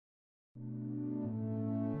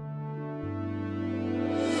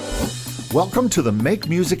Welcome to the Make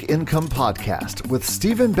Music Income podcast with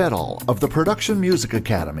Stephen Bedall of the Production Music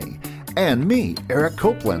Academy and me, Eric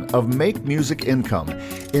Copeland of Make Music Income.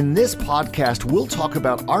 In this podcast, we'll talk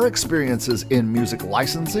about our experiences in music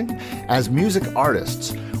licensing as music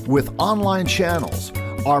artists with online channels,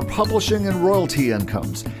 our publishing and royalty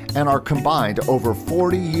incomes, and our combined over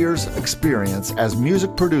 40 years experience as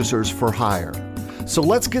music producers for hire. So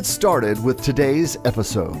let's get started with today's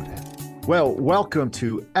episode. Well, welcome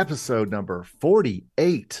to episode number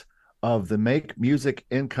 48 of the Make Music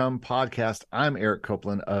Income podcast. I'm Eric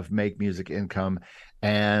Copeland of Make Music Income,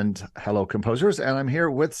 and hello, composers. And I'm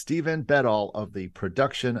here with Stephen Bedall of the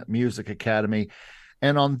Production Music Academy.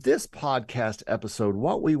 And on this podcast episode,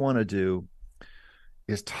 what we want to do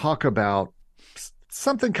is talk about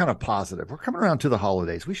something kind of positive. We're coming around to the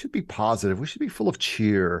holidays. We should be positive. We should be full of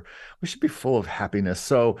cheer. We should be full of happiness.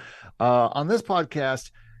 So on this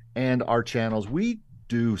podcast and our channels, we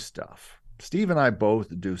do stuff. Steve and I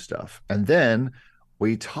both do stuff. And then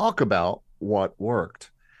we talk about what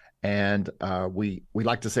worked. And we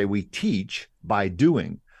like to say we teach by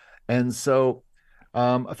doing. And so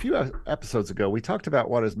a few episodes ago, we talked about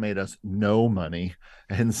what has made us no money.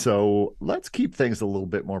 And so let's keep things a little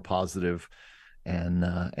bit more positive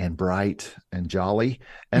and bright and jolly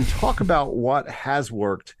and talk about what has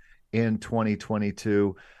worked in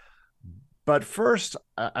 2022. But first,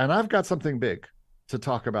 and I've got something big to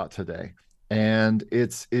talk about today, and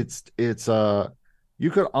it's you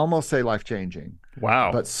could almost say life-changing.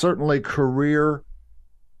 Wow. But certainly career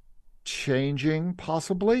changing,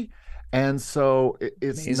 possibly. And so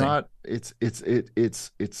it's Amazing. not it's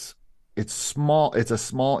small. It's a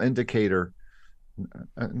small indicator,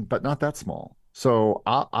 but not that small. So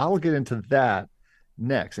I'll get into that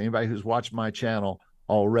next. Anybody who's watched my channel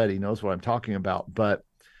already knows what I'm talking about, but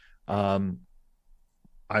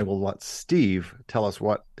I will let Steve tell us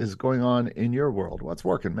what is going on in your world. What's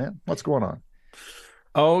working, man? What's going on?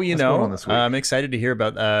 Oh, What's going on this week? I'm excited to hear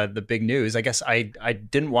about the big news. I guess I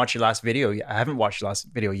didn't watch your last video. I haven't watched your last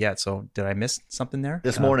video yet. So did I miss something there?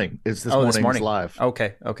 This morning. It's this morning's live.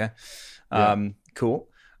 Okay. Yeah. Cool.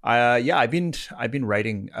 I've been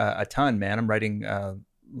writing a ton, man. I'm writing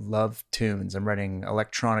love tunes. I'm writing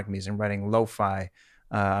electronic music. I'm writing lo-fi.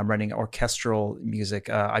 I'm writing orchestral music.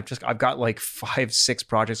 I've got like 5-6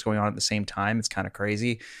 projects going on at the same time. It's kind of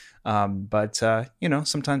crazy. But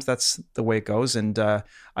sometimes that's the way it goes. And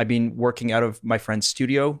I've been working out of my friend's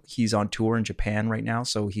studio. He's on tour in Japan right now.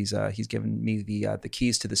 So he's given me the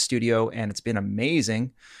keys to the studio, and it's been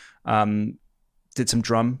amazing. Did some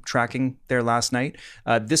drum tracking there last night.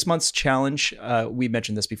 This month's challenge, we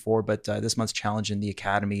mentioned this before, but this month's challenge in the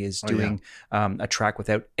Academy is doing a track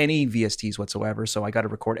without any VSTs whatsoever. So I got to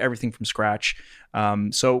record everything from scratch.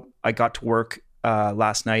 So I got to work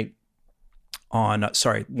Wednesday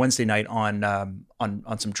night on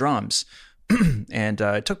some drums. And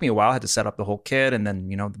it took me a while. I had to set up the whole kit and then,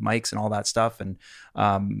 the mics and all that stuff. And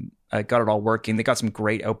I got it all working. They got some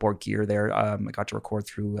great outboard gear there. I got to record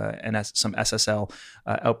through some SSL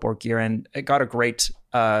outboard gear, and it got a great,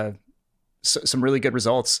 some really good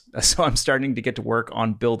results. So I'm starting to get to work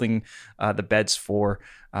on building the beds for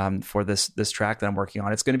this track that I'm working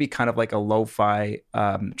on. It's going to be kind of like a lo-fi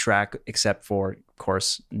track, except for, of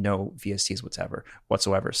course, no VSTs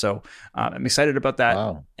whatsoever. So I'm excited about that.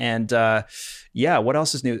 Wow. And what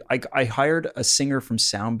else is new? I hired a singer from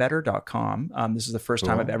soundbetter.com. This is the first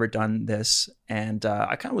time I've ever done this. And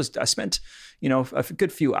I spent, a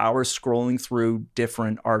good few hours scrolling through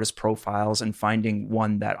different artist profiles and finding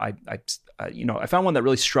one that I found one that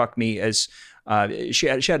really struck me as she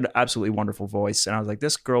had an absolutely wonderful voice, and I was like,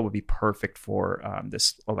 this girl would be perfect for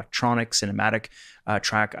this electronic cinematic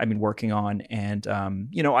track I've been working on. And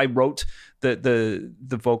I wrote the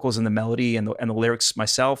vocals and the melody and the lyrics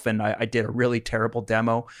myself, and I did a really terrible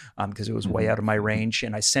demo because it was way out of my range.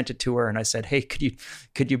 And I sent it to her, and I said, hey,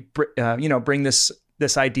 could you bring this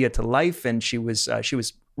idea to life? And she was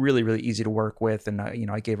really, really easy to work with. And,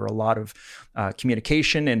 I gave her a lot of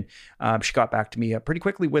communication, and she got back to me pretty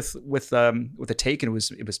quickly with a take, and it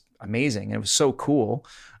was amazing. And it was so cool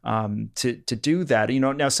to do that.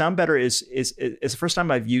 Now SoundBetter is the first time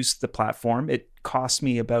I've used the platform. It cost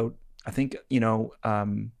me about, I think,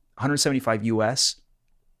 $175 US,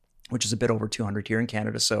 which is a bit over 200 here in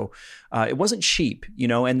Canada. So it wasn't cheap,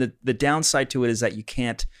 and the downside to it is that you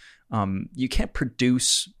can't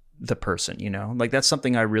produce the person, like that's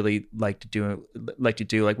something I really like to do.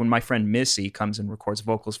 Like when my friend Missy comes and records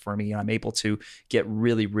vocals for me, I'm able to get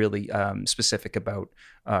really, really specific about,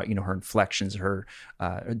 her inflections, her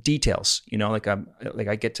details, like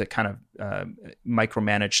I get to kind of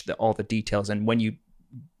micromanage all the details. And when you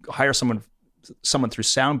hire someone someone through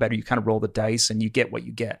SoundBetter, you kind of roll the dice and you get what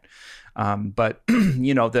you get. But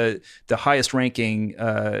the highest ranking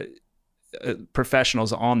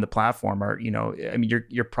professionals on the platform are,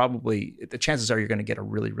 you're probably, the chances are you're going to get a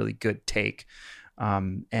really, really good take.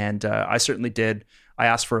 And I certainly did. I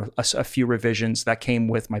asked for a few revisions that came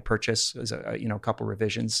with my purchase, as a couple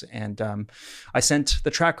revisions. And I sent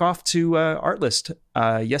the track off to Artlist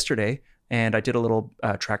yesterday, and I did a little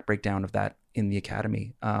track breakdown of that in the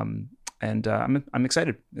Academy. And I'm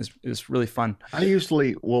excited. It's really fun. I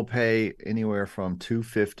usually will pay anywhere from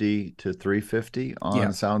 $250 to $350 on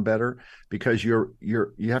SoundBetter, because you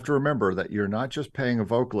have to remember that you're not just paying a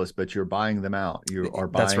vocalist, but you're buying them out. You are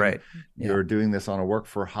buying. That's right. You're doing this on a work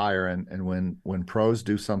for hire, and when pros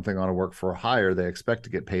do something on a work for hire, they expect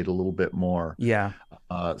to get paid a little bit more. Yeah.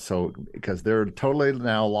 So because they're totally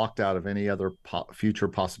now locked out of any other future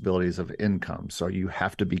possibilities of income, so you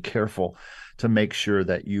have to be careful to make sure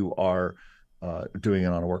that you are doing it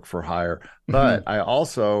on a work for hire. But I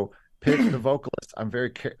also pick the vocalist.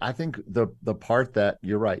 I think the part that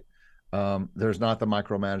you're right. There's not the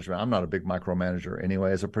micromanagement. I'm not a big micromanager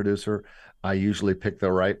anyway. As a producer, I usually pick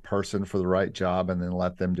the right person for the right job and then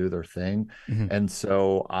let them do their thing. And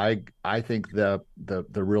so I think the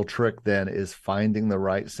real trick then is finding the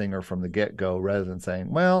right singer from the get-go, rather than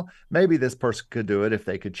saying, well, maybe this person could do it if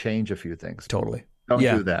they could change a few things. Totally. Don't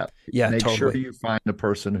do that. Make totally. sure you find a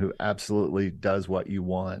person who absolutely does what you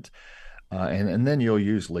want. And then you'll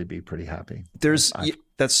usually be pretty happy.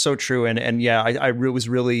 That's so true. And yeah, I was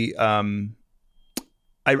really,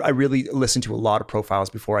 I really listened to a lot of profiles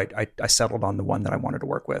before I settled on the one that I wanted to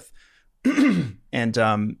work with. And,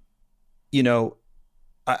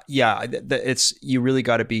 it's, you really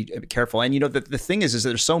got to be careful. And, the thing is that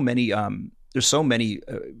there's so many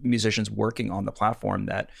musicians working on the platform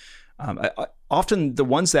that, often the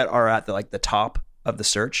ones that are at the top of the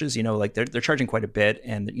searches, they're charging quite a bit,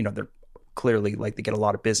 and, they're clearly they get a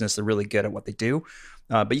lot of business. They're really good at what they do.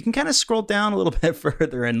 But you can kind of scroll down a little bit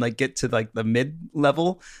further and get to the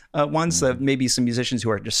mid-level ones. Maybe some musicians who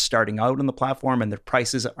are just starting out on the platform and their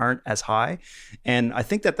prices aren't as high. And I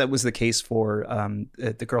think that was the case for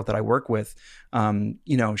the girl that I work with.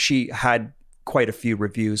 She had quite a few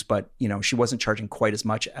reviews, but she wasn't charging quite as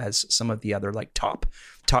much as some of the other top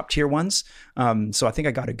tier ones. So I think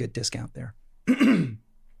I got a good discount there.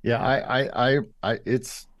 Yeah, I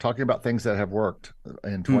it's talking about things that have worked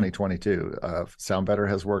in 2022. SoundBetter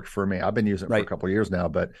has worked for me. I've been using it for a couple of years now,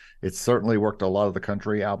 but it's certainly worked. A lot of the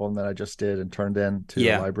country album that I just did and turned in to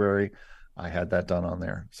the library, I had that done on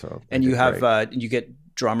there. So, and you have you get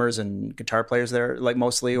drummers and guitar players there,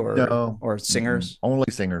 mostly, or singers? Only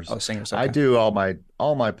singers. Oh, singers. Okay. I do all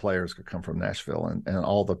my players could come from Nashville, and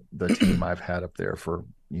all the team I've had up there for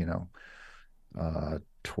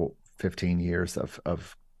 15 years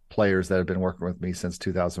of players that have been working with me since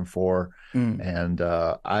 2004. And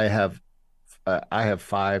I have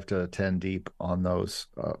 5 to 10 deep on those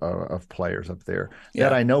of players up there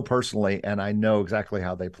that I know personally, and I know exactly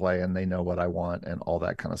how they play, and they know what I want and all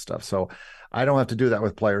that kind of stuff. So I don't have to do that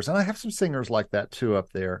with players. And I have some singers like that too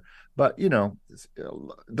up there, but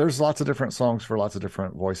there's lots of different songs for lots of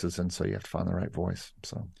different voices, and so you have to find the right voice.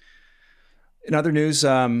 So in other news,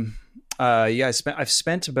 I've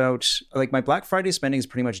spent about my Black Friday spending is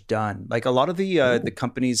pretty much done. A lot of the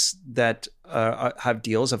companies that have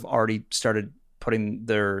deals have already started putting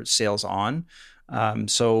their sales on.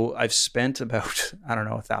 So I've spent about, I don't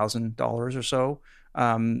know, $1,000 or so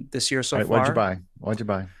this year so far. What'd you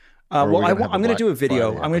buy? Well, I'm going to do a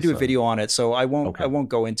video. I'm going to do a video on it, so I won't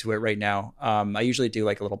go into it right now. I usually do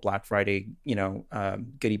a little Black Friday,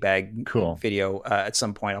 goodie bag video at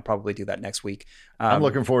some point. I'll probably do that next week. I'm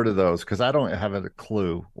looking forward to those because I don't have a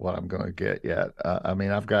clue what I'm going to get yet.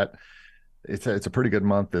 I've got it's a pretty good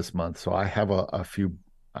month this month, so I have a few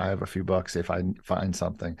bucks if I find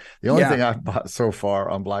something. The only thing I've bought so far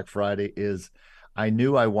on Black Friday is I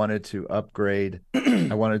knew I wanted to upgrade.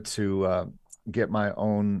 I wanted to get my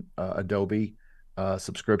own Adobe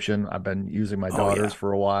subscription. I've been using my daughter's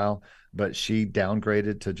for a while, but she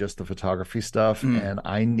downgraded to just the photography stuff, and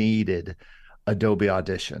I needed Adobe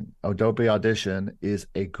Audition. Adobe Audition is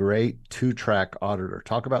a great 2-track auditor.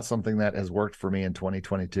 Talk about something that has worked for me in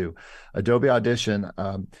 2022. Adobe Audition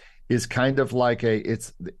is kind of like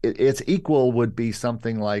its equal would be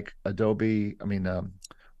something like Adobe.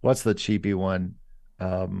 What's the cheapy one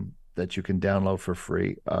that you can download for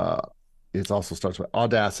free? It also starts with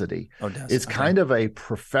Audacity. It's kind of a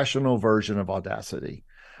professional version of Audacity.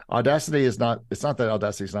 Audacity is not, it's not that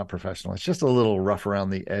Audacity is not professional. It's just a little rough around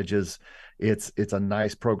the edges. It's a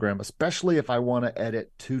nice program, especially if I want to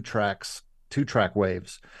edit 2 tracks 2-track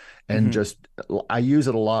waves, and just I use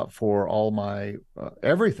it a lot for all my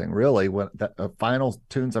everything really. When final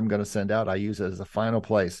tunes I'm going to send out, I use it as a final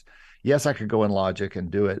place. Yes, I could go in Logic and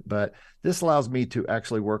do it, but this allows me to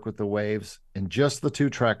actually work with the waves in just the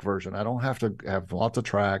 2-track version. I don't have to have lots of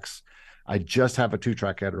tracks. I just have a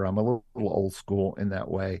 2-track editor. I'm a little old school in that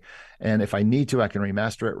way. And if I need to, I can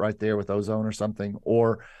remaster it right there with Ozone or something,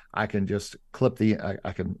 or I can just clip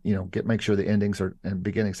I can, make sure the endings and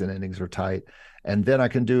beginnings and endings are tight. And then I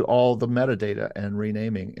can do all the metadata and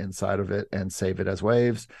renaming inside of it and save it as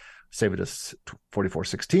waves, save it as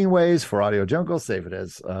 4416 waves for Audio Jungle, save it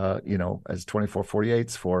as, as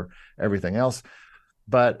 2448s for everything else.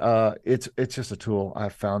 But it's just a tool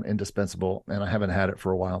I've found indispensable, and I haven't had it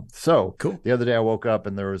for a while. So cool. The other day I woke up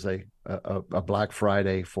and there was a Black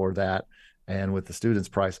Friday for that. And with the student's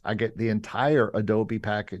price, I get the entire Adobe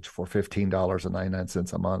package for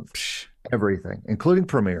 $15.99 a month. Everything, including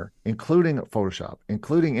Premiere, including Photoshop,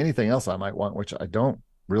 including anything else I might want, which I don't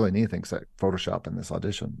really need things like Photoshop in this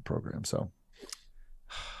Audition program. So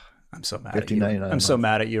I'm so mad at you. I'm so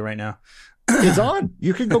mad at you right now. It's on.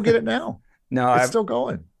 You can go get it now. No, it's still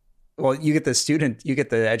going. Well, you get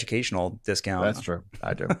the educational discount. That's true.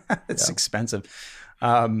 I do. It's expensive.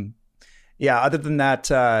 Other than that,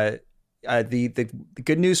 the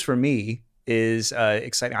good news for me is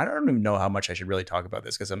exciting. I don't even know how much I should really talk about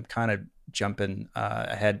this because I'm kind of jumping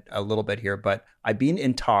ahead a little bit here, but I've been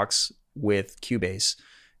in talks with Cubase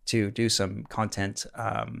to do some content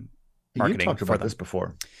marketing. You talked about this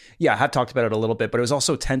before. Yeah, I have talked about it a little bit, but it was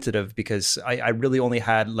also tentative because I really only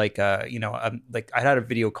had I had a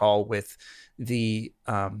video call with the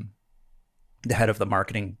head of the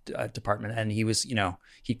marketing department, and he was,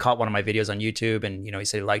 he caught one of my videos on YouTube, and he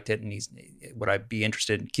said he liked it, and would I be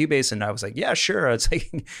interested in Cubase? And I was like, yeah, sure. It's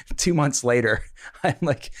like 2 months later, I'm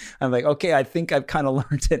like, okay, I think I've kind of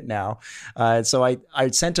learned it now. So I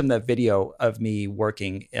sent him that video of me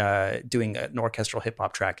working, doing an orchestral hip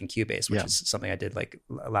hop track in Cubase, which is something I did like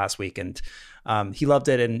last week, and he loved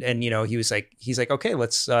it, and he's like, okay,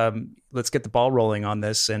 let's get the ball rolling on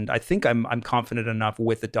this, and I think I'm confident enough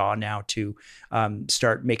with the DAW now to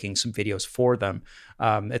start making some videos for them.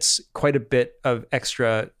 It's quite a bit of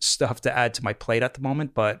extra stuff to add to my plate at the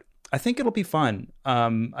moment, but I think it'll be fun. I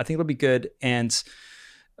think it'll be good, and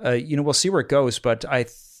we'll see where it goes. But I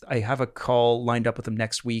have a call lined up with them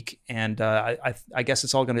next week, and I guess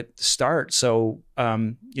it's all going to start. So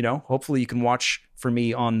hopefully you can watch for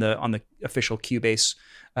me on the official Cubase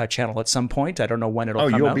channel at some point. I don't know when it'll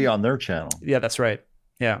come out. Oh, you'll be on their channel. Yeah, that's right.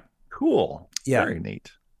 Yeah. Cool. Yeah. Very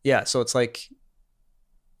neat. Yeah. So it's like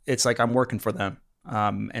I'm working for them.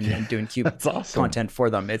 And doing awesome. content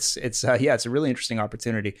for them. It's a really interesting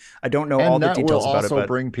opportunity. I don't know all the details about it, but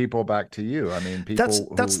bring people back to you. I mean,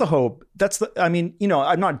 that's the hope. I'm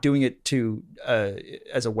not doing it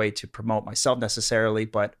as a way to promote myself necessarily,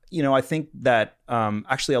 but I think that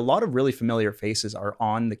actually a lot of really familiar faces are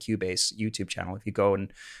on the Cubase YouTube channel. If you go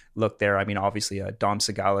and look there, I mean, obviously Dom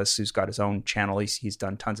Segalis, who's got his own channel, he's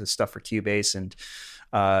done tons of stuff for Cubase, and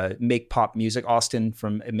Make Pop Music, Austin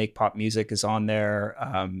from Make Pop Music is on there.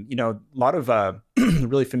 A lot of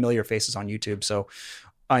really familiar faces on YouTube. So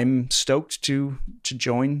I'm stoked to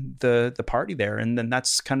join the party there. And then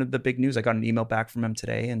that's kind of the big news. I got an email back from him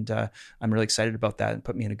today, and I'm really excited about that, and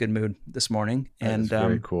put me in a good mood this morning. And that's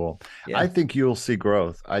very cool. Yeah. I think you'll see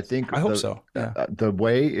growth. I hope so. Yeah. The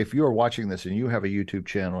way, if you are watching this and you have a YouTube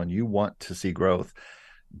channel and you want to see growth,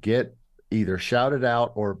 get either shout it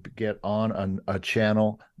out or get on a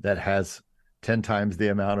channel that has 10 times the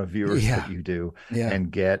amount of viewers that you do,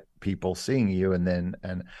 and get people seeing you. And then,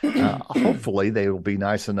 hopefully they will be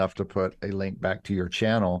nice enough to put a link back to your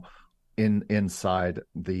channel inside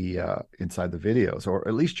the videos, or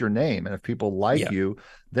at least your name. And if people like you,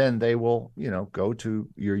 then they will, go to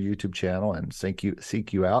your YouTube channel and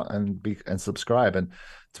seek you out and subscribe. And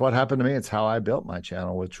it's what happened to me. It's how I built my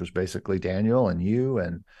channel, which was basically Daniel and you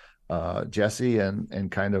and Jesse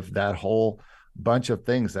and kind of that whole bunch of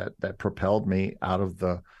things that propelled me out of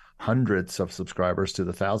the hundreds of subscribers to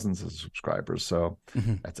the thousands of subscribers. So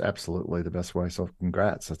that's absolutely the best way. So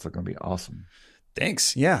congrats. That's going to be awesome.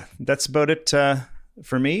 Thanks. Yeah, that's about it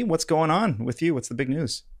for me. What's going on with you? What's the big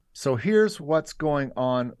news? So here's what's going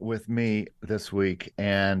on with me this week.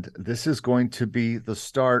 And this is going to be the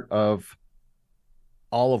start of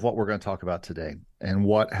all of what we're going to talk about today and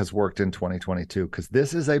what has worked in 2022, because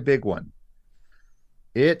this is a big one.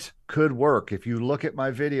 It could work. If you look at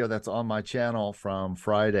my video that's on my channel from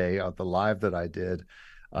Friday, the live that I did,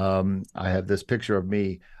 I have this picture of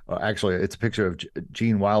me. Actually, it's a picture of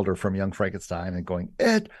Gene Wilder from Young Frankenstein and going,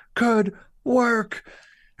 "It could work."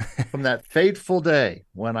 from that fateful day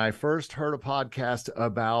when I first heard a podcast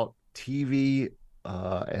about TV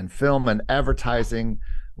and film and advertising,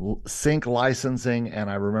 sync licensing, and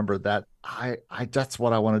I remember that I that's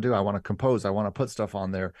what I want to do. I want to compose. I want to put stuff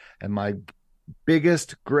on there, and my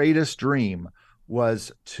biggest, greatest dream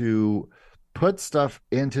was to put stuff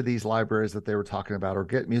into these libraries that they were talking about, or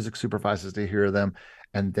get music supervisors to hear them,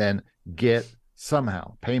 and then get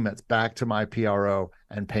somehow payments back to my PRO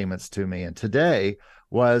and payments to me. And today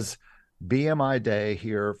was BMI day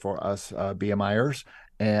here for us BMIers.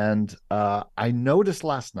 And I noticed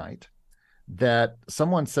last night that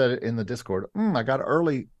someone said it in the Discord, I got an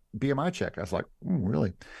early BMI check. I was like,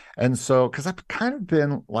 really? And so, because I've kind of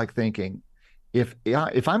been like thinking, if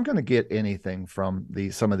I'm going to get anything from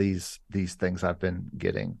some of these things I've been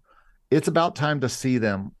getting, it's about time to see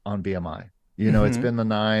them on BMI. It's been the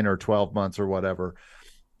 9 or 12 months or whatever.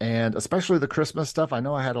 And especially the Christmas stuff. I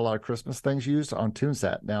know I had a lot of Christmas things used on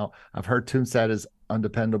TuneSat. Now, I've heard TuneSat is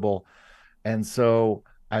undependable. And so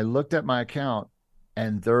I looked at my account,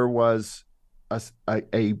 and there was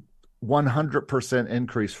a 100%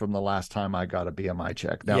 increase from the last time I got a BMI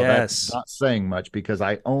check. Now, that's not saying much because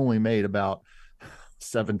I only made about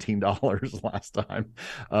 $17 last time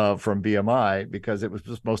from BMI, because it was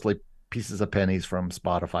just mostly pieces of pennies from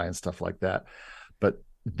Spotify and stuff like that. But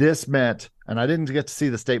this meant, and I didn't get to see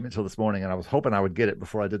the statement till this morning, and I was hoping I would get it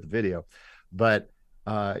before I did the video. But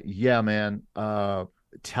yeah, man,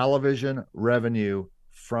 television revenue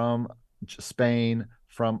from Spain,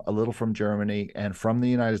 from a little from Germany, and from the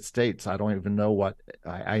United States. I don't even know what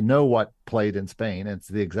I know what played in Spain. It's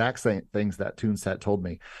the exact same things that TuneSat told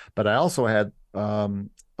me. But I also had an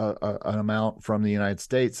amount from the United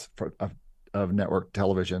States of network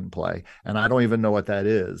television play, and I don't even know what that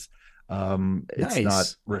is. It's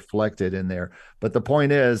not reflected in there. But the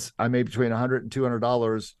point is, I made between $100 and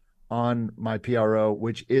 $200 on my PRO,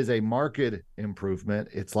 which is a market improvement.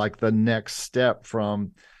 It's like the next step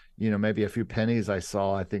from, maybe a few pennies I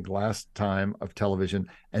saw, I think last time, of television,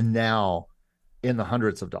 and now in the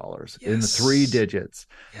hundreds of dollars, in the 3 digits.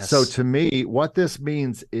 Yes. So to me, what this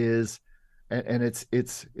means is, and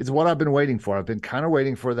it's what I've been waiting for. I've been kind of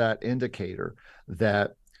waiting for that indicator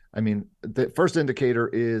that, the first indicator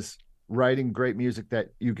is writing great music that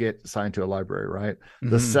you get signed to a library, right? Mm-hmm.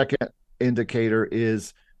 The second indicator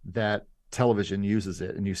is that television uses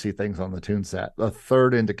it and you see things on the TuneSat. The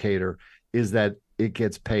third indicator is that it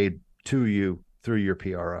gets paid to you through your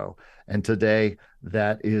PRO. And today,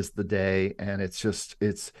 that is the day. And it's just,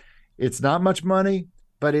 it's not much money,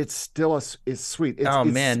 but it's still it's sweet.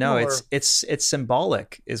 It's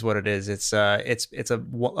symbolic is what it is. It's a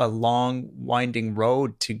long winding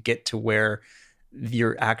road to get to where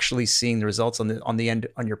you're actually seeing the results on the end,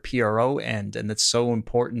 on your PRO end. And it's so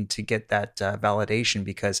important to get that validation,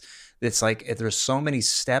 because it's like, there's so many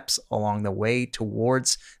steps along the way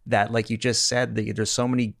towards that. Like you just said, there's so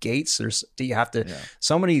many gates,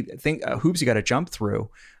 so many hoops you got to jump through.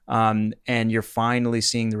 And you're finally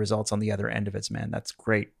seeing the results on the other end of it, man. That's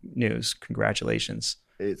great news. Congratulations.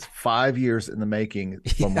 It's 5 years in the making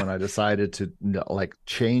from when I decided to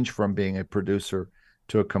change from being a producer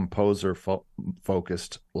to a composer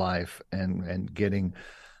focused life, and getting,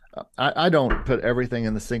 I don't put everything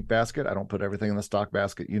in the sync basket. I don't put everything in the stock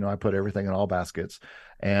basket. I put everything in all baskets,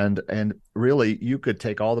 and really you could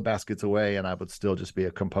take all the baskets away and I would still just be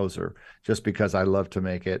a composer, just because I love to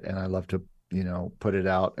make it and I love to, put it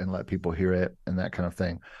out and let people hear it and that kind of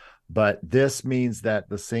thing. But this means that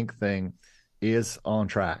the sync thing is on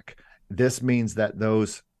track. This means that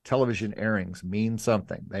those television airings mean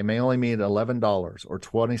something. They may only mean $11 or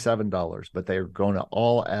 $27, but they're going to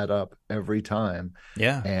all add up every time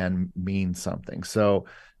and mean something. So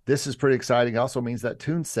this is pretty exciting. It also means that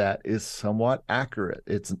TuneSat is somewhat accurate.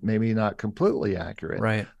 It's maybe not completely accurate,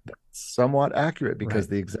 right? But somewhat accurate, because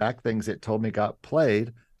the exact things it told me got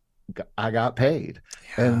played, I got paid.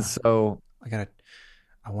 Yeah. And so I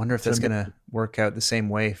wonder if that's going to work out the same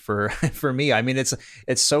way for me. I mean, it's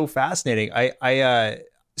so fascinating.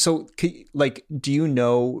 So, do you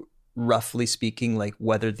know, roughly speaking, like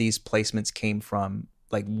whether these placements came from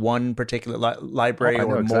like one particular library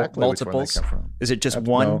or multiples? Is it just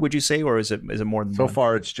one, would you say, or is it more than one? So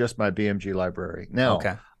far, it's just my BMG library. Now,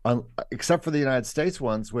 except for the United States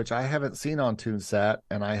ones, which I haven't seen on TuneSat,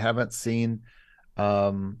 and I haven't seen,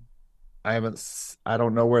 I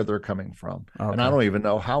don't know where they're coming from, and I don't even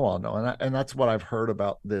know how I'll know. And that's what I've heard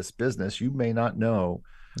about this business. You may not know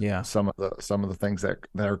some of the things that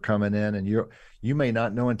are coming in, and you may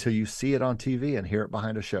not know until you see it on TV and hear it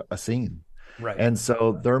behind a scene. Right. And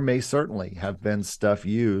so there may certainly have been stuff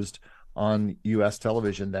used on US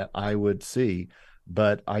television that I would see,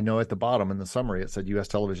 But I know at the bottom in the summary, it said US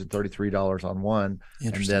television, $33 on one.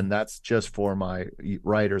 And then that's just for my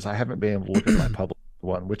writers. I haven't been able to look at my public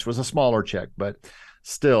one, which was a smaller check, but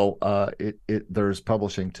still, there's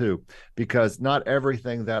publishing too, because not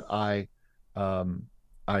everything that um,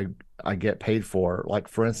 I get paid for, like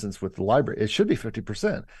for instance with the library, it should be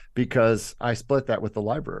 50% because I split that with the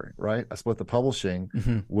library, right? I split the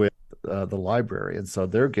publishing with the library, and so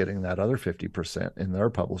they're getting that other 50% in their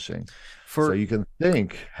publishing. So you can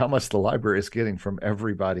think how much the library is getting from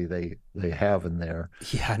everybody they have in there.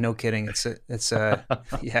 Yeah, no kidding. It's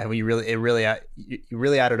yeah, you really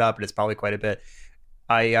add it up, and it's probably quite a bit.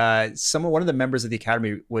 One of the members of the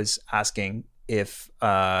Academy was asking if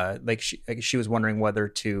she was wondering whether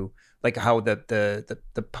to, like, how the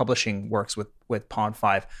publishing works with Pond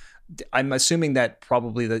 5. I'm assuming that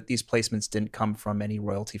probably these placements didn't come from any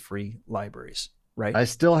royalty-free libraries, right? I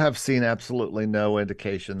still have seen absolutely no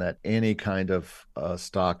indication that any kind of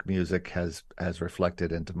stock music has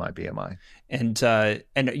reflected into my BMI. And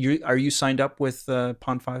are you signed up with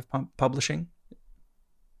Pond 5 Publishing?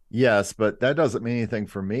 Yes, but that doesn't mean anything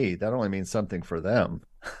for me. That only means something for them.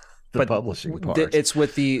 The publishing part. It's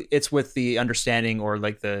with the understanding, or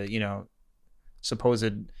like the,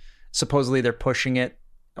 supposedly they're pushing it,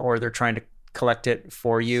 or they're trying to collect it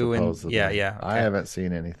for you. Supposedly. And yeah. Okay. I haven't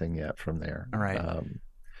seen anything yet from there. All right.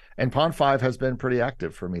 And Pond 5 has been pretty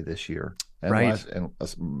active for me this year, and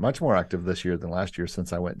much more active this year than last year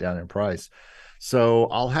since I went down in price. So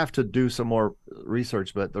I'll have to do some more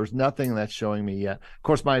research, but there's nothing that's showing me yet. Of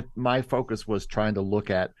course, my focus was trying to look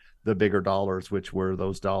at the bigger dollars, which were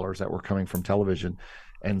those dollars that were coming from television.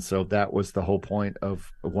 And so that was the whole point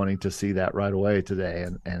of wanting to see that right away today.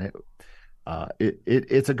 And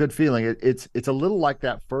it's a good feeling. It's a little like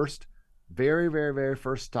that first, very, very, very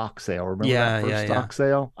first stock sale. Remember that first stock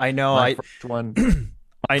sale? I know. First one.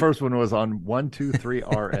 My first one was on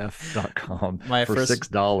 123rf.com for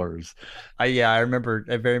 $6. I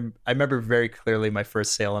remember very clearly my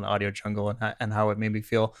first sale on Audio Jungle and how it made me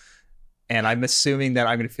feel. And I'm assuming that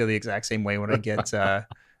I'm going to feel the exact same way when I get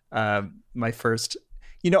my first.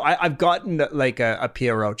 I've gotten like a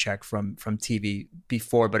PRO check from TV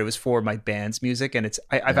before, but it was for my band's music, and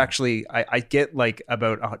I get like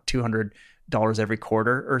about $200 every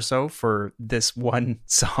quarter or so for this one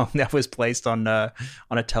song that was placed on a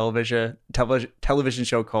television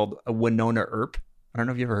show called Winona Earp. I don't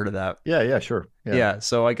know if you ever heard of that. Yeah, sure. Yeah.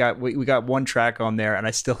 So we got one track on there, and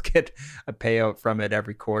I still get a payout from it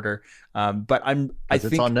every quarter. But I think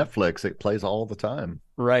it's on Netflix. It plays all the time.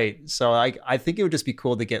 Right. So I think it would just be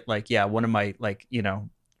cool to get one of my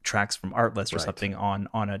tracks from Artlist or something on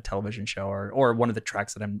a television show, or one of the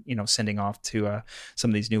tracks that I'm sending off to some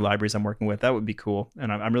of these new libraries I'm working with. That would be cool,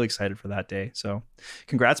 and I'm really excited for that day. So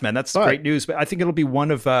congrats, man. That's great news. But I think it'll be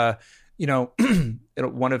one of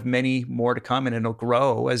one of many more to come, and it'll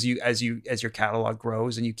grow as your catalog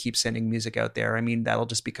grows and you keep sending music out there. I mean, that'll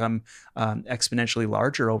just become exponentially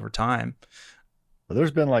larger over time. Well,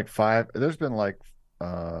 there's been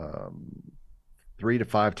 3 to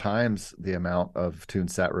 5 times the amount of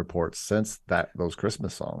TuneSat reports since those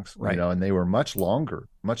Christmas songs, right? And they were much longer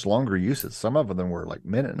uses. Some of them were like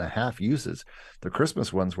minute and a half uses. The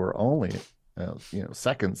Christmas ones were only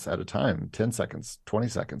seconds at a time, 10 seconds, 20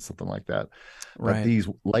 seconds, something like that. Right. But these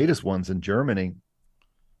latest ones in Germany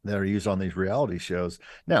that are used on these reality shows,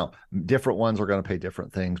 now different ones are going to pay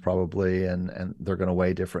different things probably, and they're going to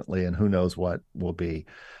weigh differently, and who knows what will be.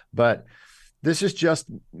 But this is just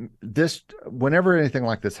this, whenever anything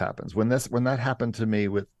like this happens, when that happened to me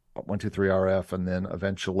with 123RF, and then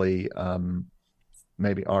eventually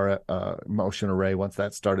maybe Motion Array, once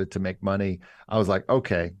that started to make money, I was like,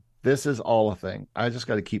 okay, this is all a thing. I just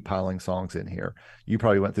got to keep piling songs in here. You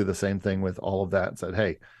probably went through the same thing with all of that and said,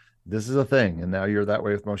 hey, this is a thing. And now you're that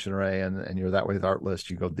way with Motion Array, and you're that way with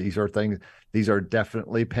Artlist. You go, these are things, these are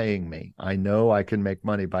definitely paying me. I know I can make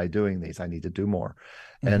money by doing these. I need to do more.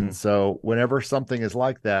 Mm-hmm. And so whenever something is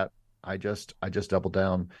like that, I just double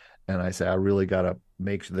down and I say, I really got to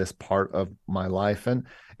make this part of my life. And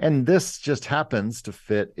this just happens to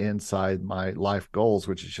fit inside my life goals,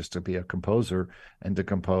 which is just to be a composer and to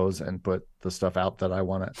compose and put the stuff out that I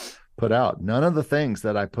want to put out. None of the things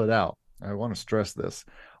that I put out, I want to stress this,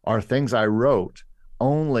 are things I wrote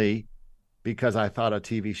only because I thought a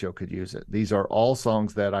TV show could use it. These are all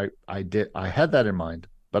songs that I did. I had that in mind,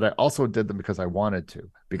 but I also did them because I wanted to,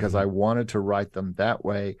 because I wanted to write them that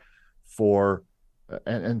way for,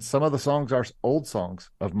 and some of the songs are old songs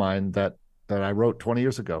of mine that I wrote 20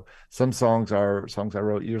 years ago. Some songs are songs I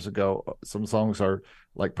wrote years ago. Some songs are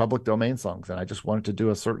like public domain songs, and I just wanted to do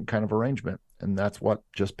a certain kind of arrangement, and that's what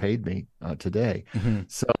just paid me today. Mm-hmm.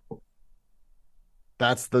 So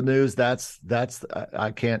that's the news.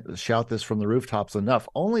 I can't shout this from the rooftops enough,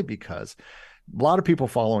 only because a lot of people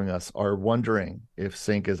following us are wondering if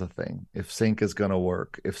sync is a thing, if sync is going to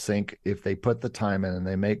work, if they put the time in and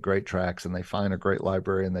they make great tracks and they find a great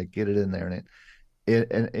library and they get it in there,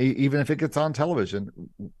 and even if it gets on television,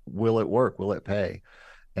 will it work? Will it pay?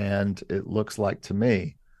 And it looks like to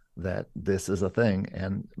me that this is a thing.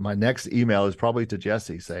 And my next email is probably to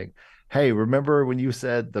Jesse saying, hey, remember when you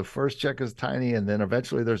said the first check is tiny and then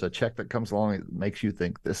eventually there's a check that comes along that makes you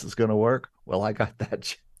think this is going to work? Well, I got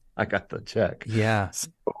that. I got the check. Yeah.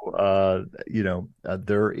 So,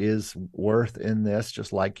 there is worth in this,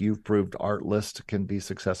 just like you've proved Artlist can be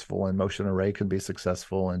successful and Motion Array can be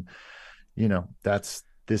successful. And,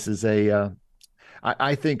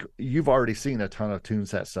 I think you've already seen a ton of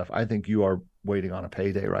TuneSet stuff. I think you are waiting on a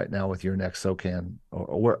payday right now with your next SOCAN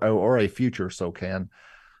or a future SOCAN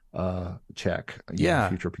check.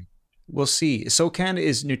 Future. We'll see. SOCAN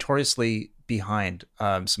is notoriously behind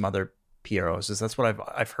some other PROs. That's what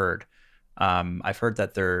I've heard. I've heard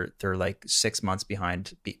that they're like 6 months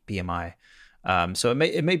behind BMI. So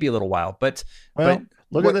it may be a little while, but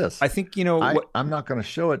look at this. I think I'm not going to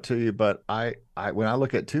show it to you, but I when I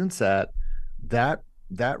look at TuneSet, that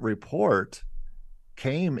report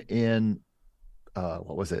came in.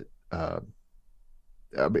 What was it?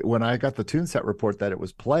 When I got the TuneSet report that it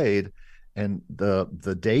was played, and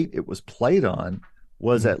the date it was played on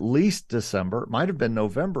was at least December, might have been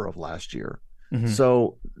November of last year.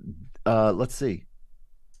 So let's see.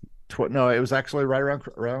 No, it was actually right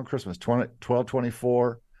around Christmas,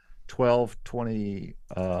 12/24,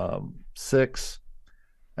 12/26,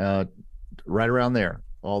 right around there.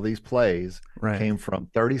 All these plays came from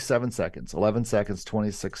 37 seconds, 11 seconds,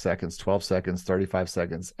 26 seconds, 12 seconds, 35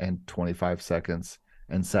 seconds, and 25 seconds,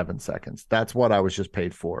 and 7 seconds. That's what I was just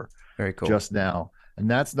paid for. Very cool. Just now. And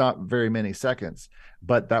that's not very many seconds,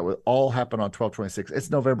 but that would all happen on 12/26.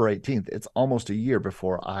 It's November 18th. It's almost a year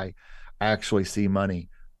before I actually see money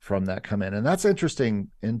from that come in. And that's interesting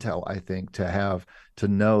intel, I think, to have, to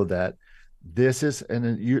know that this is,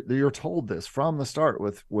 and you're told this from the start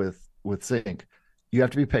with Sync. You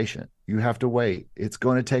have to be patient. You have to wait. It's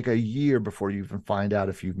going to take a year before you even find out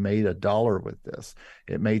if you've made $1 with this.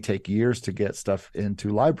 It may take years to get stuff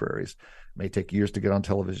into libraries. It may take years to get on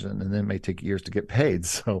television, and then it may take years to get paid.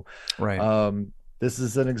 So this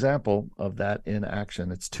is an example of that in action.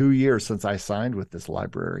 It's 2 years since I signed with this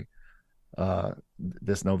library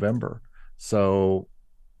this November. So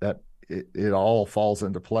that it all falls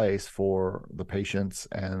into place for the patience,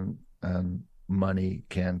 and money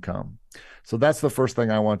can come. So that's the first thing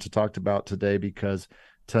I want to talk about today, because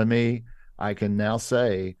to me, I can now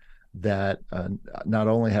say that not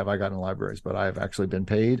only have I gotten libraries, but I've actually been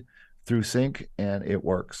paid through Sync, and it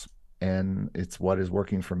works. And it's what is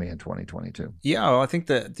working for me in 2022. Yeah, well, I think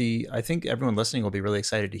I think everyone listening will be really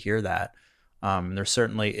excited to hear that. There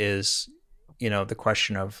certainly is, the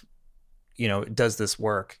question of, does this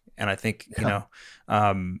work? And I think,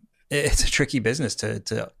 it's a tricky business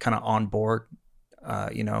to kind of onboard,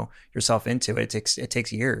 yourself into it. It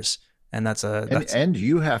takes years, and and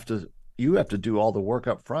you have to do all the work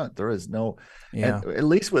up front. There is no, at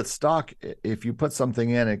least with stock, if you put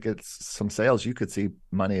something in, it gets some sales, you could see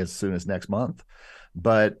money as soon as next month.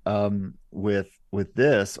 But with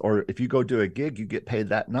this, or if you go do a gig, you get paid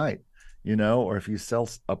that night, or if you sell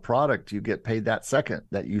a product, you get paid that second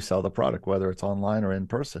that you sell the product, whether it's online or in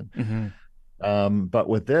person. But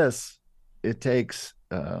with this, it takes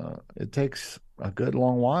a good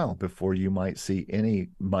long while before you might see any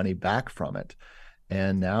money back from it.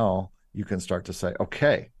 And now you can start to say,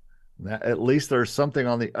 okay, at least there's something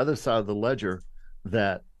on the other side of the ledger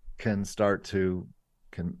that can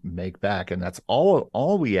make back. And that's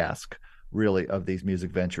all we ask really of these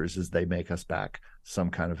music ventures, is they make us back some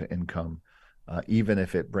kind of income, even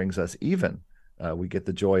if it brings us even. We get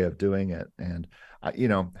the joy of doing it. And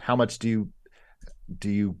how much do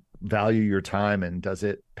you value your time, and does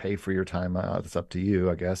it pay for your time? It's up to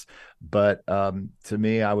you, I guess. But to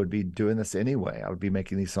me, I would be doing this anyway. I would be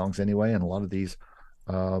making these songs anyway. And a lot of these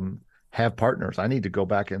have partners. I need to go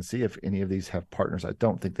back and see if any of these have partners. I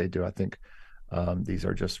don't think they do. I think these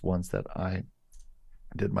are just ones that I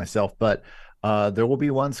did myself. But there will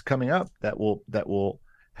be ones coming up that will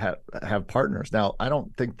have partners. Now, I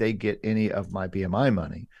don't think they get any of my BMI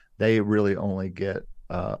money. They really only get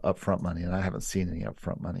upfront money, and I haven't seen any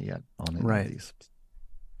upfront money yet on any of these.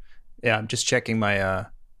 Yeah, I'm just checking my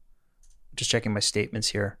statements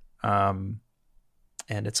here, and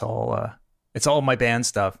it's all my band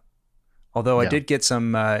stuff. Although I did get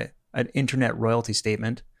some an internet royalty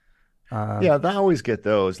statement, Yeah, I always get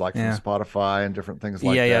those like from Yeah. Spotify and different things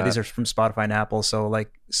like Yeah. These that. are from Spotify and Apple. So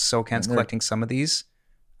like SoCan's And they're, collecting some of these.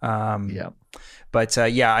 Um, yeah. but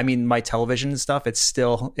yeah, I mean, my television stuff, it's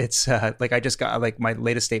like I just got like my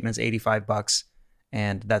latest statement is $85,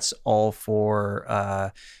 and that's all for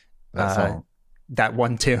That uh, song. that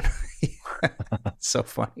one tune. So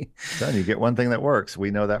funny. Then you get one thing that works. We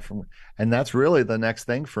know that from, and that's really the next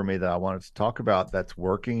thing for me that I wanted to talk about that's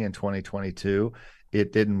working in 2022.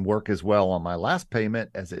 It didn't work as well on my last payment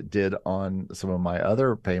as it did on some of my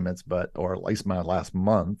other payments, or at least my last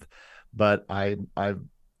month. But I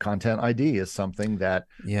Content ID is something that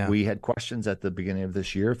Yeah. we had questions at the beginning of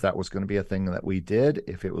this year if that was going to be a thing that we did,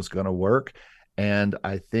 if it was going to work. And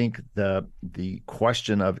I think the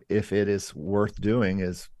question of if it is worth doing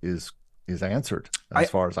is answered I, as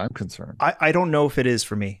far as I'm concerned. I don't know if it is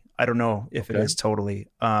for me. I don't know if it Okay. is totally.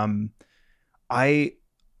 I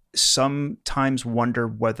sometimes wonder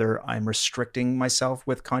whether I'm restricting myself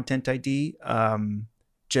with Content ID,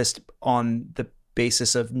 just on the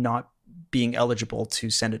basis of not being eligible to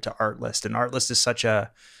send it to Artlist. And Artlist is such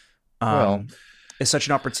a Well, is such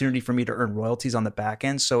an opportunity for me to earn royalties on the back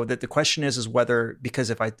end. So that the question is whether, because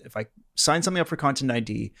if I sign something up for Content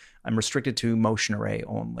ID, I'm restricted to Motion Array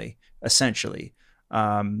only, essentially.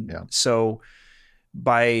 yeah. So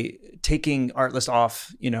by taking Artlist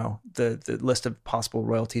off, the list of possible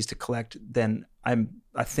royalties to collect, then I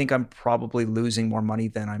think I'm probably losing more money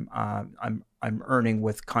than I'm earning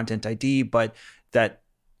with Content ID. But that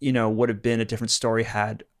would have been a different story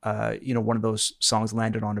had one of those songs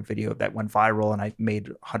landed on a video that went viral and I made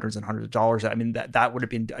hundreds and hundreds of dollars. I mean, that would have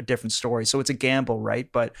been a different story. So it's a gamble, right?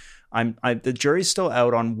 But the jury's still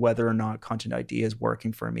out on whether or not Content ID is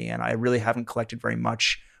working for me, and I really haven't collected very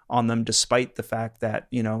much on them, despite the fact that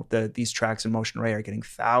these tracks in Motion Array are getting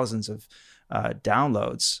thousands of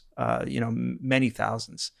downloads, many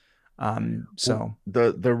thousands. So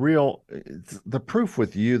The proof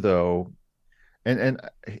with you though, and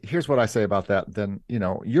here's what I say about that. Then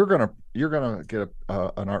you're gonna get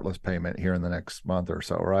an Artlist payment here in the next month or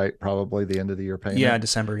so, right? Probably the end of the year payment. Yeah,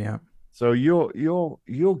 December. Yeah. So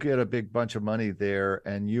you'll get a big bunch of money there,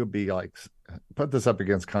 and you'll be like, put this up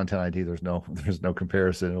against Content ID. There's no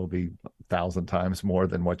comparison. It'll be 1,000 times more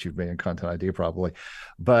than what you've made in Content ID probably,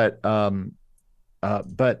 but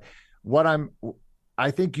what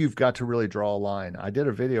I think you've got to really draw a line. I did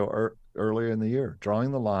a video earlier in the year drawing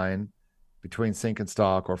the line between sync and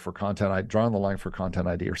stock, or for drawing the line for Content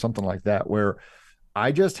ID or something like that, where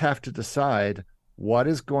I just have to decide what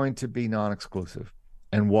is going to be non-exclusive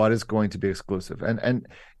and what is going to be exclusive. And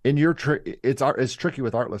in your it's tricky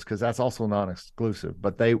with Artlist because that's also non-exclusive,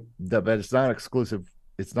 but it's not exclusive.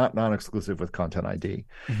 It's not non-exclusive with Content ID.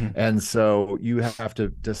 Mm-hmm. And so you have to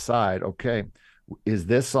decide, okay, is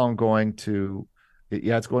this song going to,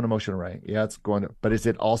 yeah, it's going to Motion Array. Yeah, it's going to, but is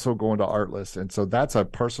it also going to Artlist? And so that's a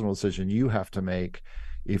personal decision you have to make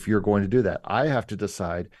if you're going to do that. I have to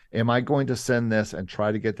decide, am I going to send this and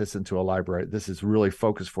try to get this into a library? This is really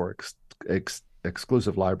focused for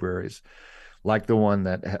exclusive libraries, like the one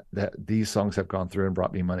that these songs have gone through and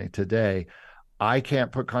brought me money today. I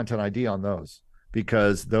can't put Content ID on those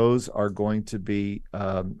because those are going to be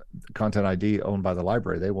Content ID owned by the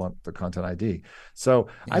library. They want the Content ID. So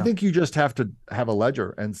yeah. I think you just have to have a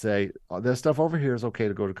ledger and say, oh, this stuff over here is okay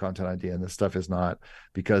to go to Content ID and this stuff is not,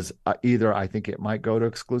 because either I think it might go to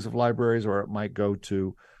exclusive libraries or it might go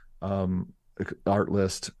to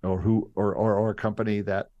Artlist or a company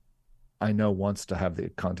that I know wants to have the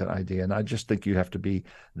Content ID. And I just think you have to be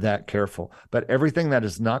that careful. But everything that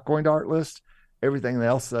is not going to Artlist, everything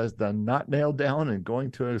else that's done not nailed down and going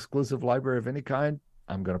to an exclusive library of any kind,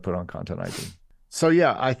 I'm going to put on Content ID. So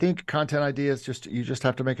yeah, I think Content ID is you just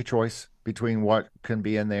have to make a choice between what can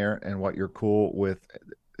be in there and what you're cool with.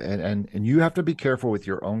 And you have to be careful with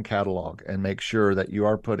your own catalog and make sure that you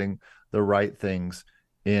are putting the right things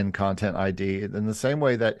in Content ID in the same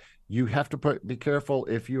way that you have to be careful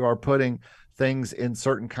if you are putting things in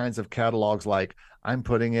certain kinds of catalogs, like I'm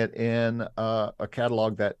putting it in a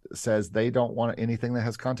catalog that says they don't want anything that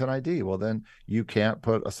has Content ID. Well, then you can't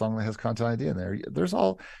put a song that has Content ID in there.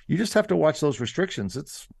 You just have to watch those restrictions.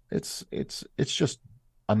 It's just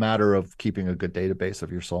a matter of keeping a good database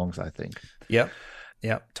of your songs, I think. Yep.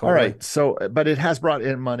 Totally. All right. So, but it has brought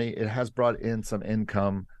in money. It has brought in some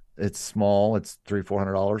income. It's small. It's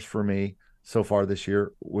 $300-400 for me so far this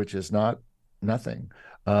year, which is not nothing.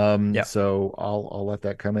 So I'll let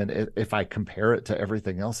that come in. If I compare it to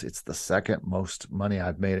everything else, it's the second most money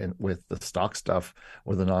I've made with the stock stuff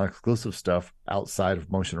or the non-exclusive stuff outside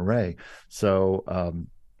of Motion Array. So,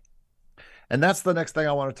 and that's the next thing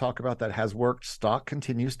I want to talk about that has worked. Stock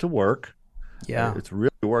continues to work. Yeah. It's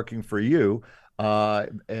really working for you.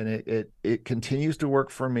 And it continues to work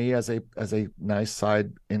for me as a nice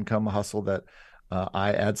side income hustle that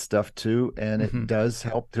I add stuff to, and it Hmm. does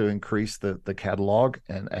help to increase the catalog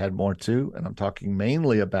and add more to. And I'm talking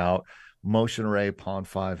mainly about Motion Array, Pond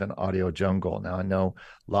 5, and Audio Jungle. Now I know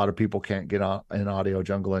a lot of people can't get on in Audio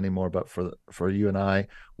Jungle anymore, but for you and I,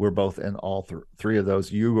 we're both in all three of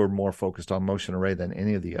those. You are more focused on Motion Array than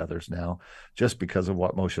any of the others now, just because of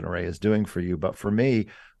what Motion Array is doing for you. But for me,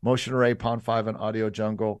 Motion Array, Pond 5, and Audio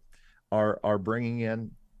Jungle are bringing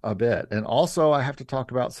in a bit. And also, I have to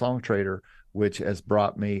talk about Song Trader, which has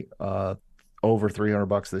brought me over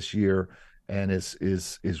 $300 this year, and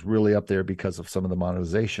is really up there because of some of the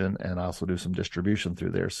monetization, and I also do some distribution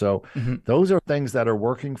through there. So Hmm. those are things that are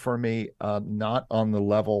working for me, not on the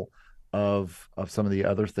level of some of the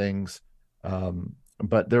other things,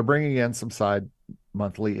 but they're bringing in some side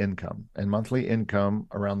monthly income, and monthly income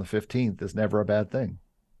around the 15th is never a bad thing.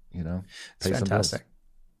 It's Pay some bills. fantastic.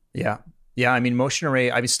 Yeah. Yeah. I mean, Motion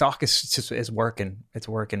Array, I mean, stock is working. It's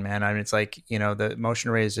working, man. I mean, it's like, the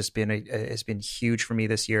Motion Array has just it's been huge for me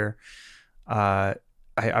this year. I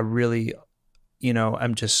really,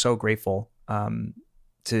 I'm just so grateful,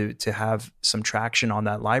 to have some traction on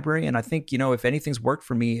that library. And I think, if anything's worked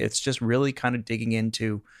for me, it's just really kind of digging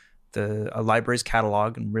into a library's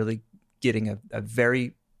catalog and really getting a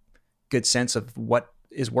very good sense of what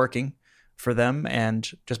is working for them, and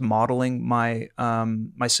just modeling my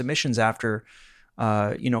my submissions after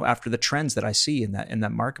after the trends that I see in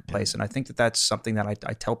that marketplace. And I think that that's something that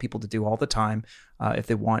I tell people to do all the time, if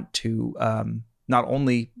they want to, not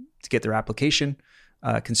only to get their application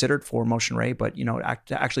considered for Motion Array, but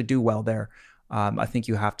to actually do well there. I think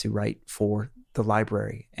you have to write for the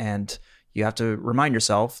library, and you have to remind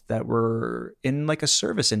yourself that we're in like a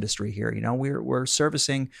service industry here. We're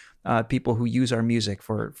servicing people who use our music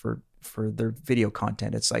for their video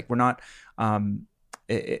content. It's like we're not.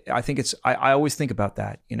 I think I always think about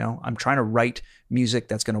that. I'm trying to write music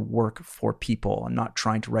that's going to work for people. I'm not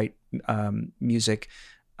trying to write music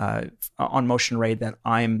on Motion Array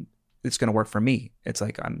it's going to work for me. It's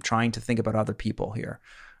like I'm trying to think about other people here.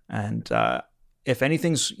 And if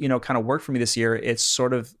anything's kind of worked for me this year, it's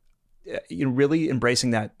sort of really embracing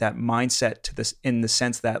that mindset to this, in the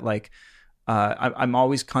sense that like I'm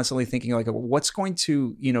always constantly thinking like, what's going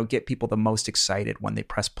to get people the most excited when they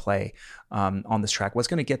press play on this track? What's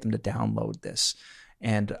going to get them to download this?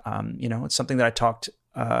 And it's something that I talked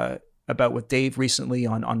about with Dave recently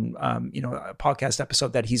on a podcast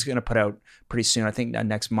episode that he's going to put out pretty soon. I think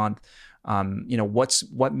next month.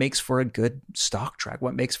 What makes for a good stock track?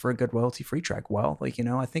 What makes for a good royalty free track? Well,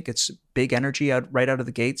 I think it's big energy right out of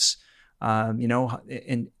the gates.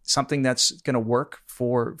 And something that's going to work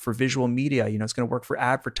for visual media. It's going to work for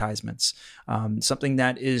advertisements. Something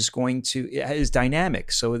that is is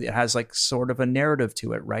dynamic, so it has like sort of a narrative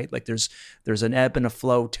to it, right? Like there's an ebb and a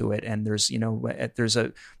flow to it, and there's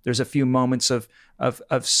a few moments of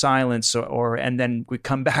silence, and then we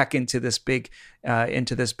come back into this big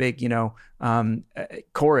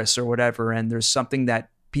chorus or whatever, and there's something that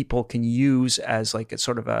people can use as like a